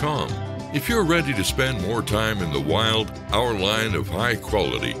rewildgearpodcast.com. If you're ready to spend more time in the wild, our line of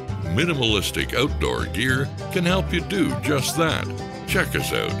high-quality, minimalistic outdoor gear can help you do just that. Check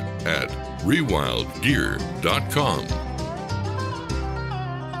us out at rewildgear.com.